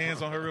 can we lay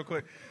hands on her real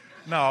quick?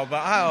 No,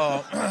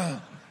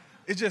 but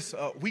it's just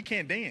we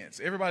can't dance.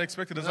 Everybody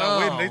expected us out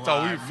waiting. They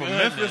thought we were from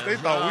Memphis. They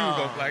thought we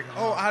were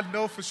going I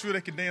know for sure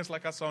they can dance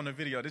like I saw in the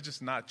video. That's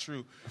just not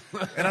true.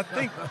 And I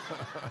think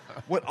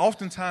what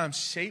oftentimes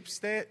shapes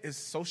that is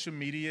social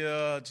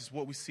media, just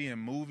what we see in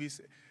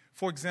movies.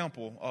 For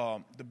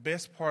example, the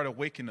best part of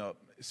waking up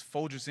is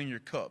Folgers in your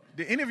cup.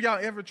 Did any of y'all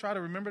ever try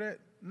to remember that?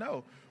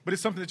 No. But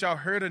it's something that y'all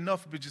heard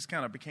enough, but just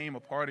kind of became a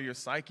part of your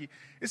psyche.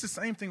 It's the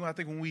same thing, I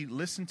think, when we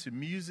listen to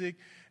music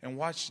and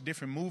watch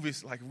different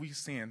movies, like we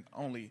seeing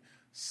only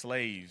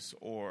slaves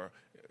or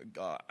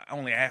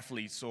only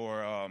athletes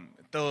or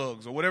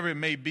thugs or whatever it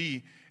may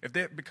be. If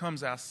that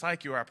becomes our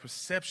psyche or our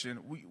perception,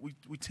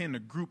 we tend to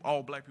group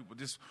all black people,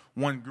 just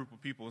one group of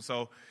people.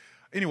 So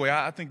anyway,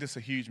 I think that's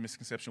a huge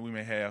misconception we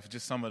may have.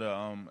 Just some of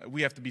the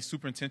we have to be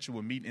super intentional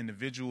with meeting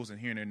individuals and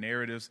hearing their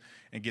narratives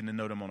and getting to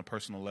know them on a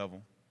personal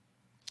level.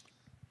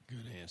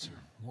 Good answer.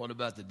 What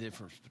about the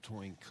difference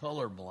between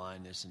color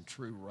blindness and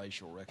true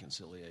racial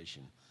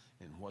reconciliation,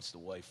 and what's the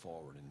way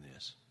forward in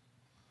this?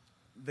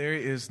 There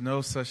is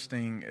no such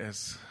thing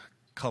as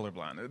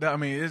colorblind. I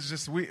mean, it's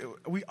just we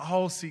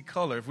all see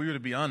color, if we were to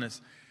be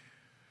honest.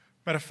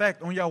 Matter of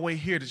fact, on y'all way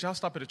here, did y'all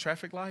stop at a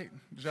traffic light?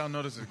 Did y'all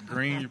notice it's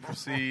green, you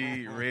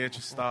proceed, red,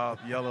 you stop,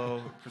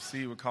 yellow,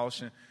 proceed with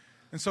caution?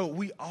 And so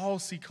we all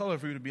see color,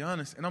 if we were to be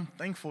honest. And I'm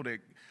thankful that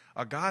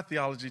God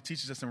theology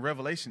teaches us in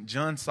Revelation,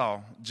 John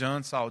saw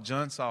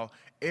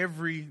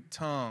every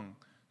tongue,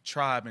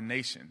 tribe, and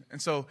nation.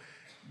 And so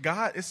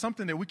God is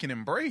something that we can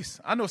embrace.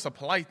 I know it's a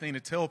polite thing to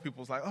tell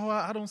people. It's like, oh,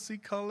 I don't see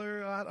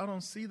color. I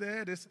don't see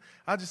that.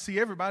 I just see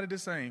everybody the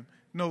same.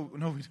 No,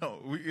 we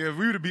don't. If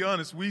we were to be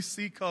honest, we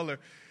see color,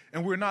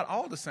 and we're not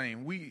all the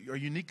same. We are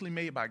uniquely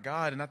made by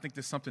God, and I think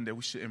that's something that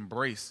we should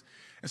embrace.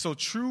 And so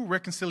true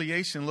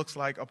reconciliation looks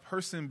like a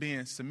person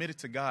being submitted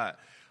to God,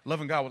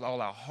 loving God with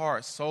all our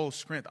heart, soul,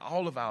 strength,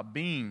 all of our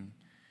being.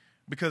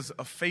 Because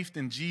of faith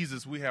in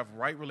Jesus, we have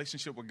right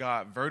relationship with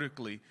God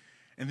vertically,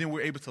 and then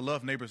we're able to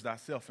love neighbors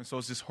thyself. And so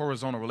it's this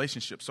horizontal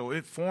relationship. So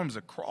it forms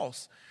a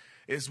cross.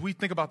 As we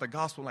think about the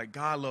gospel, like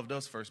God loved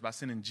us first by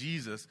sending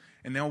Jesus,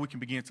 and now we can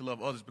begin to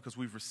love others because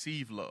we've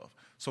received love.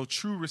 So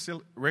true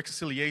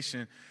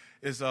reconciliation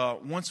is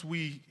once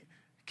we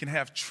can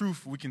have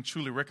truth, we can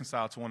truly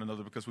reconcile to one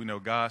another because we know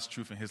God's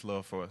truth and his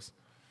love for us.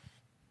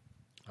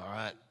 All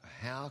right.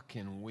 How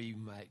can we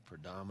make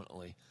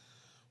predominantly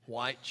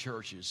white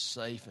churches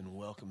safe and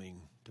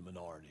welcoming to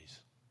minorities?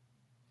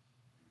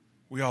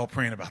 We all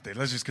praying about that.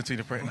 Let's just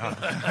continue to pray now.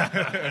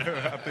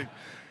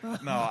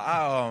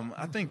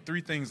 I think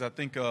three things I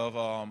think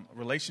of: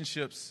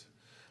 relationships,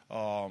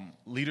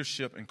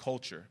 leadership, and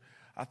culture.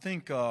 I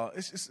think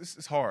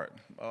it's hard.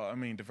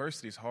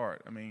 Diversity is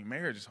hard.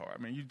 Marriage is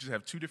hard. You just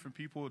have two different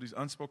people, these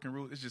unspoken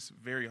rules. It's just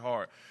very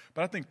hard.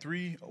 But I think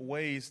three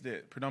ways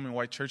that predominantly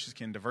white churches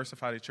can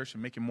diversify their church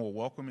and make it more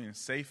welcoming and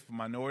safe for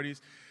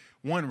minorities.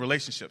 One,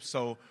 relationships.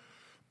 So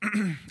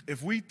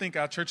if we think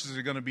our churches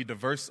are going to be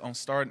diverse on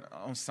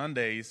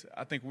Sundays,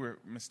 I think we're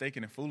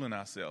mistaken and fooling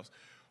ourselves.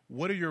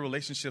 What do your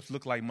relationships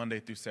look like Monday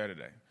through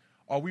Saturday?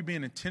 Are we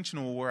being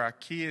intentional where our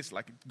kids,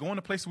 like going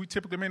to places we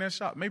typically may not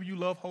shop? Maybe you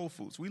love Whole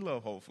Foods. We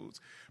love Whole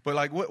Foods. But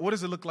like, what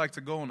does it look like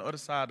to go on the other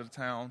side of the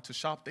town to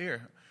shop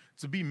there?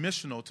 To be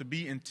missional, to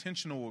be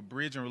intentional with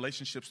bridging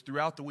relationships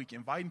throughout the week,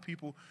 inviting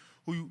people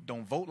who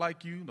don't vote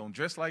like you, don't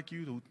dress like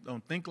you, who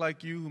don't think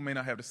like you, who may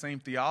not have the same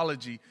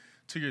theology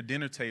to your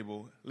dinner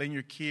table, letting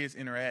your kids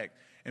interact,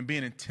 and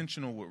being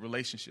intentional with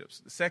relationships.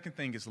 The second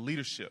thing is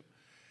leadership.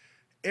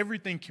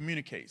 Everything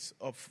communicates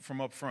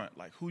from up front,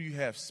 like who you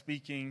have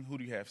speaking, who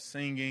do you have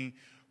singing,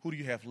 who do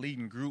you have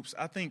leading groups.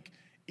 I think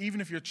even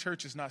if your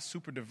church is not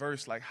super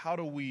diverse, like how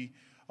do we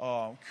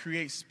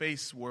create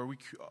space where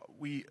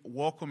we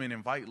welcome and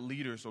invite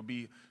leaders or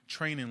be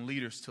training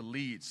leaders to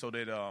lead so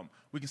that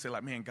we can say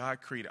like, man,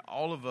 God created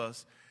all of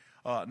us,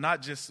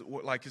 not just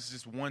like it's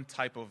just one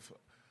type of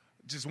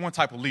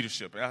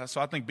leadership. So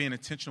I think being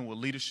intentional with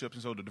leadership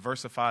and so to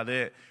diversify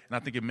that, and I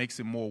think it makes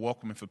it more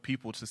welcoming for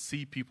people to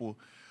see people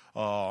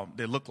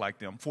that look like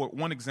them. For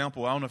one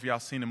example, I don't know if y'all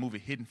seen the movie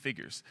Hidden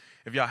Figures.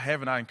 If y'all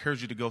haven't, I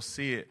encourage you to go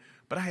see it.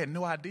 But I had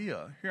no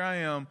idea. Here I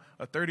am,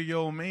 a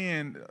 30-year-old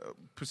man,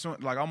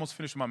 pursuing, like almost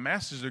finished my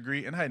master's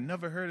degree, and I had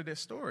never heard of that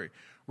story.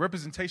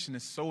 Representation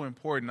is so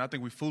important. I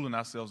think we're fooling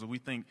ourselves if we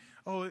think,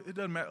 oh, it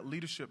doesn't matter.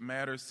 Leadership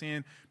matters.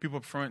 Seeing people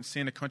up front,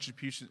 seeing the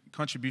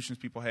contributions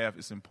people have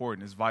is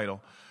important. It's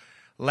vital.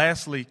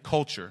 Lastly,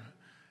 culture.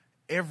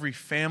 Every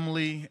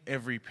family,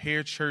 every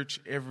parachurch,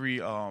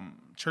 every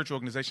church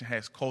organization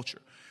has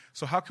culture.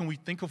 So how can we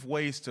think of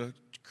ways to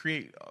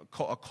create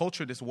a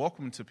culture that's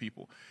welcoming to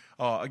people?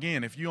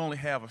 Again, if you only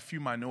have a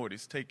few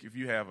minorities, if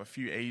you have a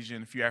few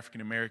Asian, a few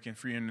African American, a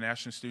few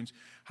international students,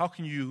 how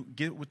can you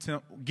get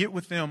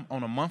with them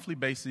on a monthly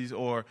basis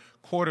or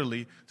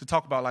quarterly to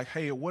talk about, like,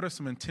 hey, what are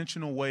some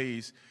intentional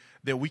ways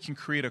that we can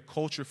create a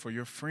culture for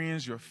your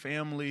friends, your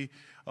family,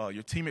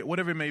 your teammate,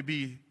 whatever it may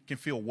be, can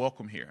feel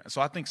welcome here.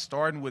 So I think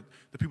starting with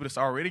the people that's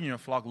already in your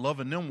flock,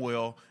 loving them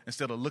well,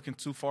 instead of looking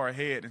too far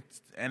ahead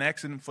and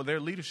asking for their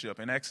leadership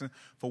and asking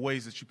for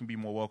ways that you can be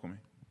more welcoming.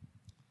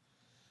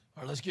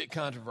 All right, let's get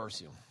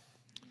controversial.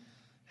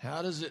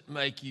 How does it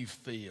make you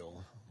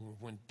feel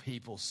when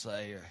people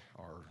say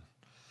or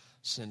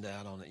send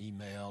out on an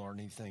email or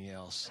anything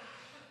else,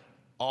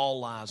 all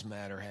lives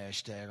matter,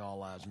 hashtag all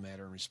lives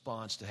matter, in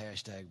response to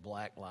hashtag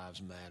Black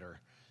Lives Matter?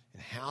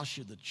 And how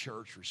should the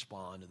church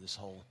respond to this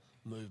whole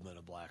movement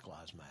of Black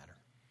Lives Matter?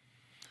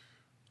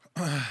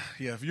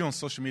 Yeah, if you're on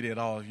social media at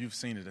all, you've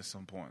seen it at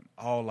some point.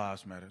 All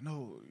lives matter.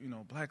 No,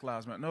 Black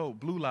lives matter. No,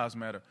 blue lives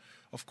matter.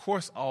 Of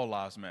course, all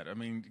lives matter. I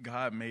mean,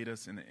 God made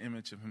us in the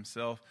image of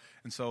himself.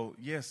 And so,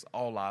 yes,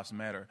 all lives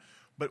matter.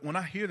 But when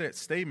I hear that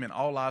statement,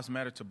 all lives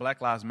matter to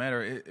Black Lives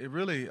Matter, it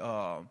really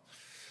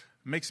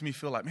makes me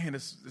feel like, man,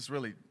 it's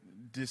really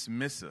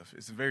dismissive.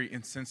 It's very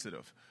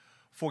insensitive.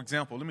 For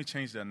example, let me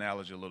change the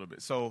analogy a little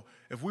bit. So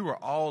if we were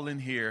all in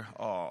here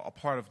a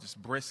part of this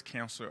breast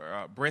cancer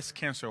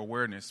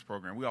awareness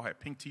program, we all had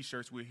pink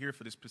T-shirts. We were here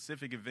for this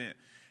specific event.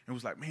 And it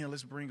was like, man,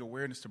 let's bring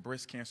awareness to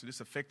breast cancer.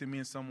 This affected me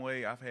in some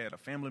way. I've had a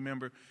family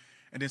member.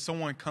 And then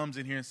someone comes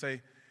in here and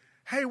say,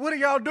 hey, what are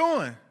y'all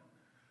doing?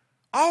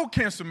 All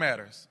cancer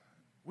matters.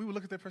 We would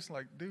look at that person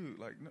like, dude,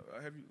 like, no,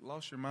 have you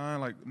lost your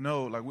mind? Like,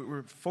 no, like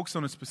we're focused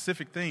on a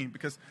specific thing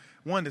because,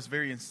 one, that's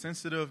very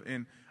insensitive,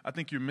 and I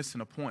think you're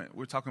missing a point.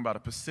 We're talking about a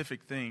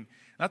specific thing.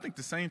 And I think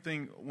the same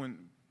thing when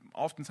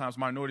oftentimes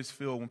minorities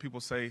feel when people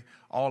say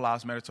all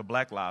lives matter to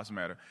Black Lives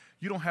Matter.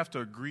 You don't have to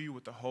agree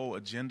with the whole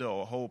agenda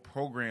or whole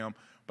program,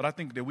 but I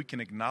think that we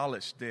can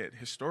acknowledge that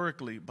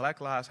historically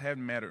Black lives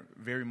haven't mattered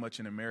very much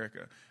in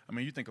America. I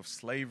mean, you think of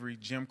slavery,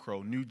 Jim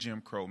Crow, new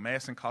Jim Crow,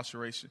 mass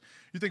incarceration.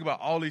 You think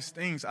about all these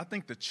things. I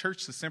think the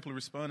church should simply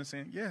respond and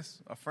saying, yes,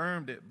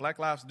 affirm that Black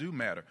lives do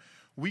matter.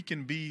 We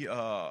can be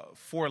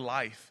for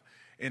life,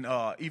 and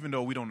even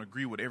though we don't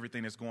agree with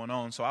everything that's going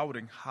on. So I would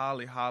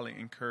highly, highly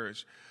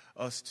encourage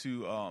us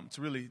to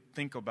really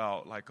think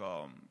about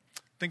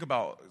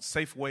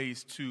safe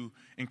ways to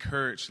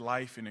encourage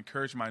life and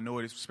encourage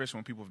minorities, especially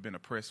when people have been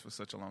oppressed for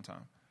such a long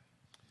time.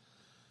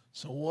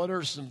 So what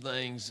are some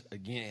things,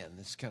 again,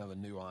 this is kind of a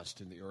nuance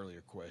to the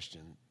earlier question,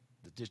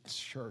 that this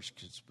church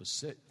could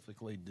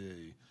specifically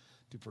do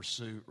to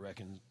pursue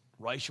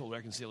racial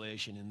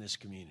reconciliation in this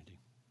community?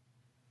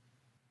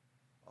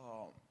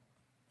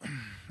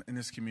 In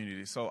this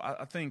community. So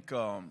I think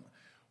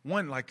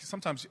one, like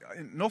sometimes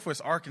in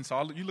Northwest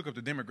Arkansas, you look up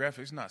the demographics,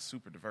 it's not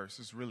super diverse.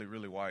 It's really,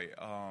 really white.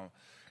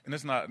 And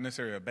it's not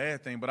necessarily a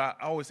bad thing, but I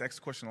always ask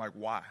the question, like,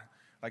 why?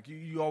 Like,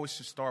 you always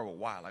should start with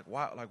why. Like,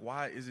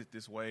 why is it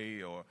this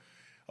way? Or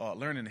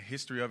learning the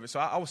history of it. So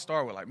I would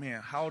start with, like,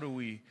 man, how do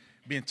we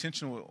be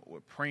intentional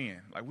with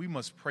praying? Like, we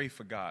must pray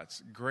for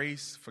God's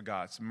grace, for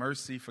God's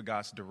mercy, for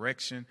God's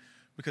direction,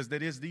 because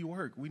that is the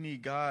work. We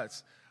need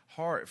God's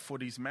heart for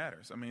these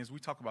matters. I mean, as we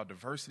talk about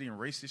diversity and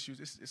race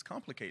issues, it's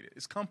complicated.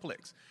 It's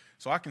complex.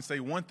 So I can say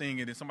one thing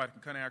and then somebody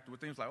can connect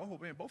with things like, oh,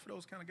 man, both of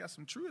those kind of got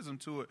some truism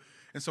to it.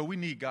 And so we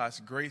need God's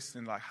grace,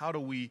 and, like, how do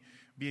we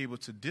be able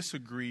to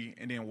disagree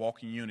and then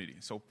walk in unity?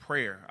 So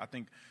prayer, I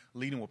think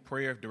leading with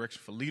prayer,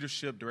 direction for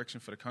leadership, direction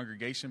for the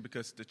congregation,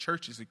 because the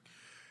church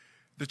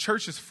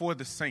is for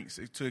the saints,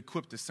 to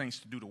equip the saints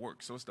to do the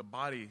work. So it's the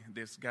body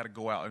that's got to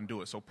go out and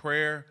do it. So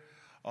prayer.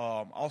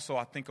 Also,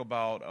 I think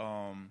about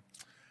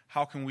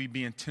how can we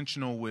be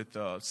intentional with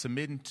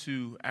submitting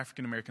to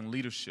African-American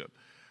leadership?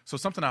 So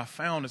something I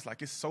found is,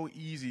 like, it's so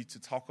easy to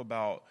talk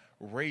about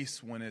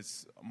race when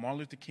it's Martin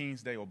Luther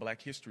King's Day or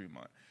Black History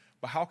Month.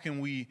 But how can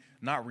we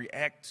not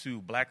react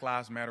to Black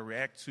Lives Matter,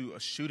 react to a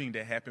shooting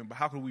that happened, but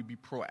how can we be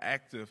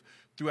proactive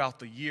throughout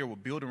the year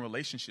with building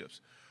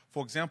relationships?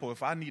 For example,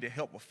 if I needed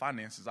help with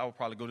finances, I would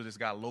probably go to this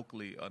guy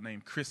locally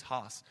named Chris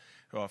Haas,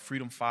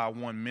 Freedom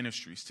 5-1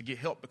 Ministries, to get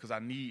help because I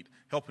need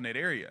help in that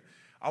area.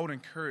 I would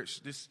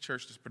encourage this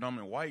church that's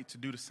predominantly white to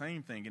do the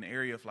same thing in the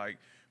area of, like,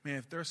 man,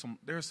 if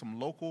there's some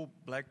local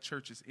Black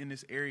churches in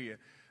this area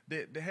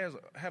that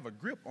have a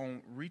grip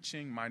on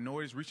reaching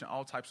minorities, reaching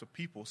all types of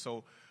people.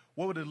 So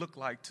what would it look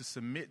like to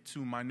submit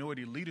to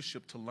minority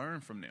leadership to learn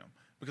from them?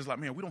 because, like,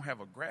 man, we don't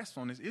have a grasp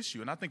on this issue.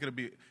 And I think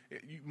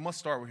you must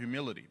start with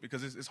humility,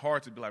 because it's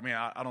hard to be like,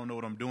 man, I don't know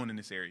what I'm doing in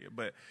this area.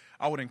 But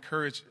I would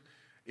encourage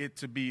it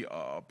to be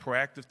a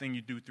proactive thing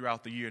you do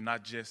throughout the year,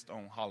 not just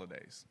on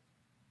holidays.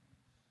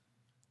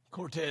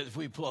 Cortez, if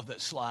we pull up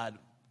that slide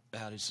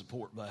about his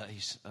support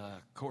base,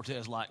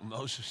 Cortez, like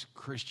most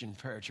Christian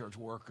parachurch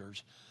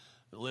workers,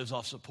 lives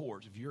off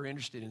support. If you're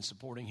interested in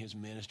supporting his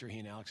ministry, he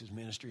and Alex's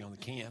ministry on the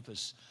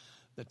campus,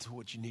 that's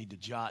what you need to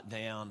jot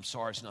down. I'm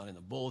sorry it's not in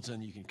the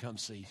bulletin. You can come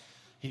see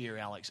here,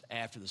 Alex,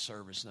 after the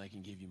service, and they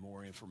can give you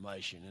more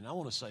information. And I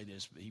want to say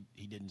this, but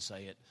he didn't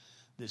say it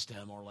this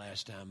time or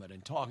last time, but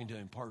in talking to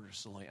him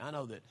personally, I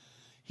know that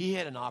he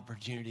had an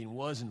opportunity and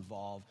was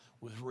involved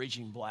with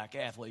reaching black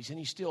athletes, and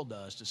he still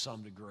does to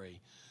some degree.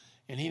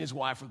 And he and his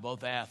wife were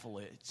both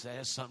athletes. That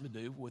has something to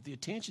do with the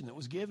attention that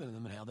was given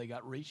them and how they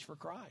got reached for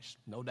Christ.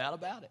 No doubt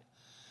about it.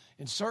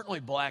 And certainly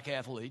black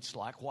athletes,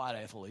 like white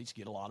athletes,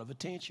 get a lot of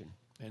attention,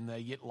 and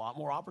they get a lot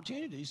more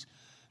opportunities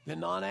than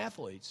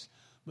non-athletes.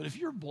 But if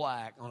you're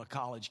black on a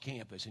college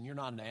campus and you're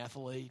not an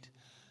athlete,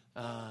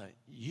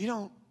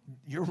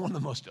 you're one of the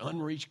most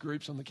unreached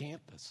groups on the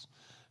campus.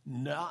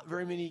 Not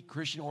very many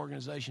Christian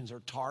organizations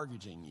are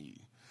targeting you.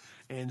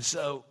 And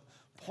so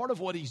part of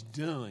what he's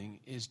doing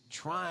is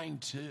trying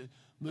to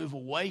move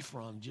away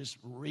from just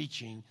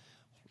reaching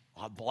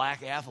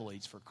black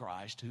athletes for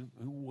Christ, who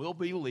will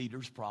be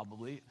leaders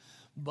probably,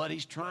 but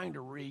he's trying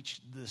to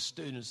reach the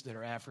students that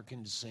are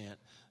African descent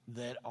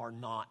that are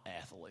not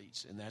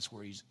athletes, and that's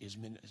where his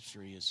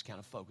ministry is kind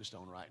of focused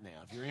on right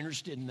now. If you're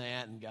interested in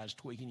that and God's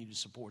tweaking you to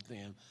support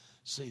them,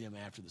 see them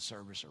after the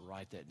service or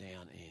write that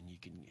down, and you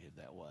can give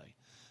that way.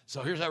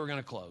 So here's how we're going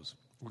to close.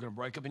 We're going to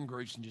break up in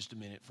groups in just a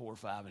minute, 4 or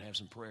 5, and have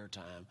some prayer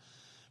time.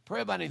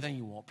 Pray about anything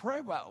you want. Pray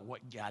about what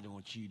God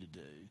wants you to do.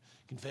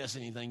 Confess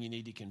anything you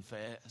need to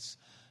confess.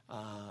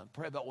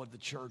 Pray about what the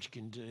church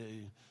can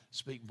do.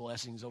 Speak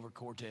blessings over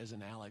Cortez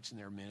and Alex and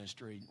their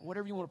ministry.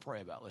 Whatever you want to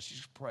pray about. Let's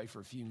just pray for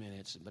a few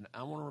minutes. But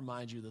I want to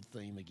remind you of the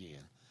theme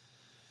again.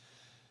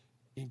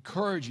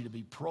 Encourage you to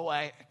be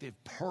proactive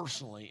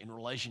personally in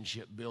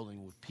relationship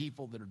building with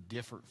people that are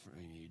different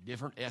from you,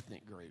 different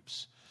ethnic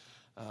groups.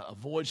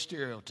 Avoid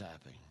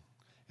stereotyping.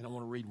 And I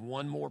want to read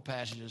one more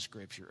passage of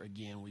Scripture,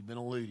 again, we've been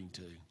alluding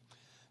to,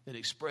 that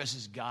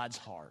expresses God's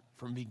heart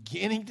from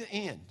beginning to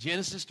end,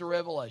 Genesis to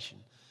Revelation.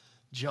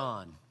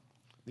 John,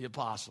 the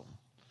apostle,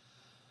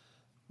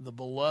 the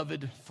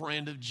beloved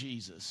friend of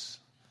Jesus,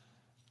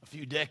 a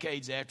few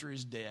decades after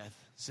his death,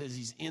 says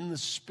he's in the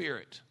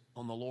Spirit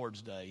on the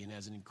Lord's Day and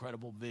has an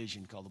incredible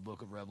vision called the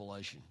book of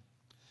Revelation.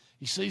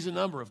 He sees a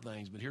number of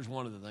things, but here's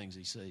one of the things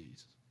he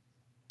sees.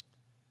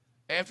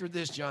 After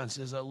this, John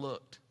says, I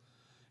looked,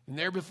 and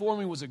there before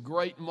me was a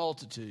great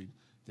multitude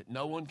that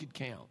no one could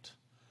count,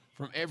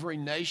 from every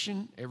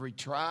nation, every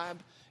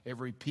tribe,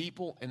 every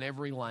people, and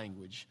every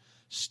language,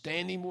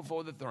 standing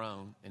before the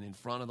throne and in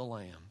front of the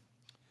Lamb.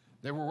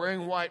 They were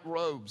wearing white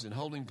robes and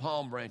holding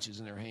palm branches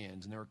in their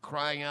hands, and they were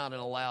crying out in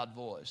a loud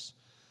voice,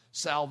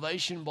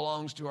 Salvation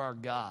belongs to our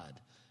God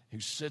who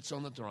sits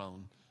on the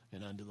throne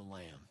and unto the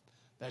Lamb.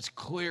 That's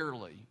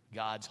clearly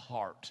God's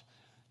heart.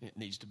 It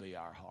needs to be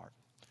our heart.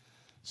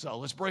 So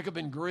let's break up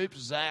in groups.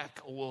 Zach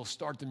will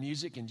start the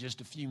music in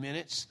just a few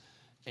minutes,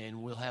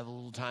 and we'll have a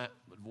little time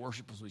of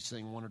worship as we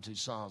sing 1 or 2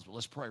 songs. But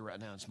let's pray right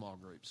now in small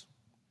groups.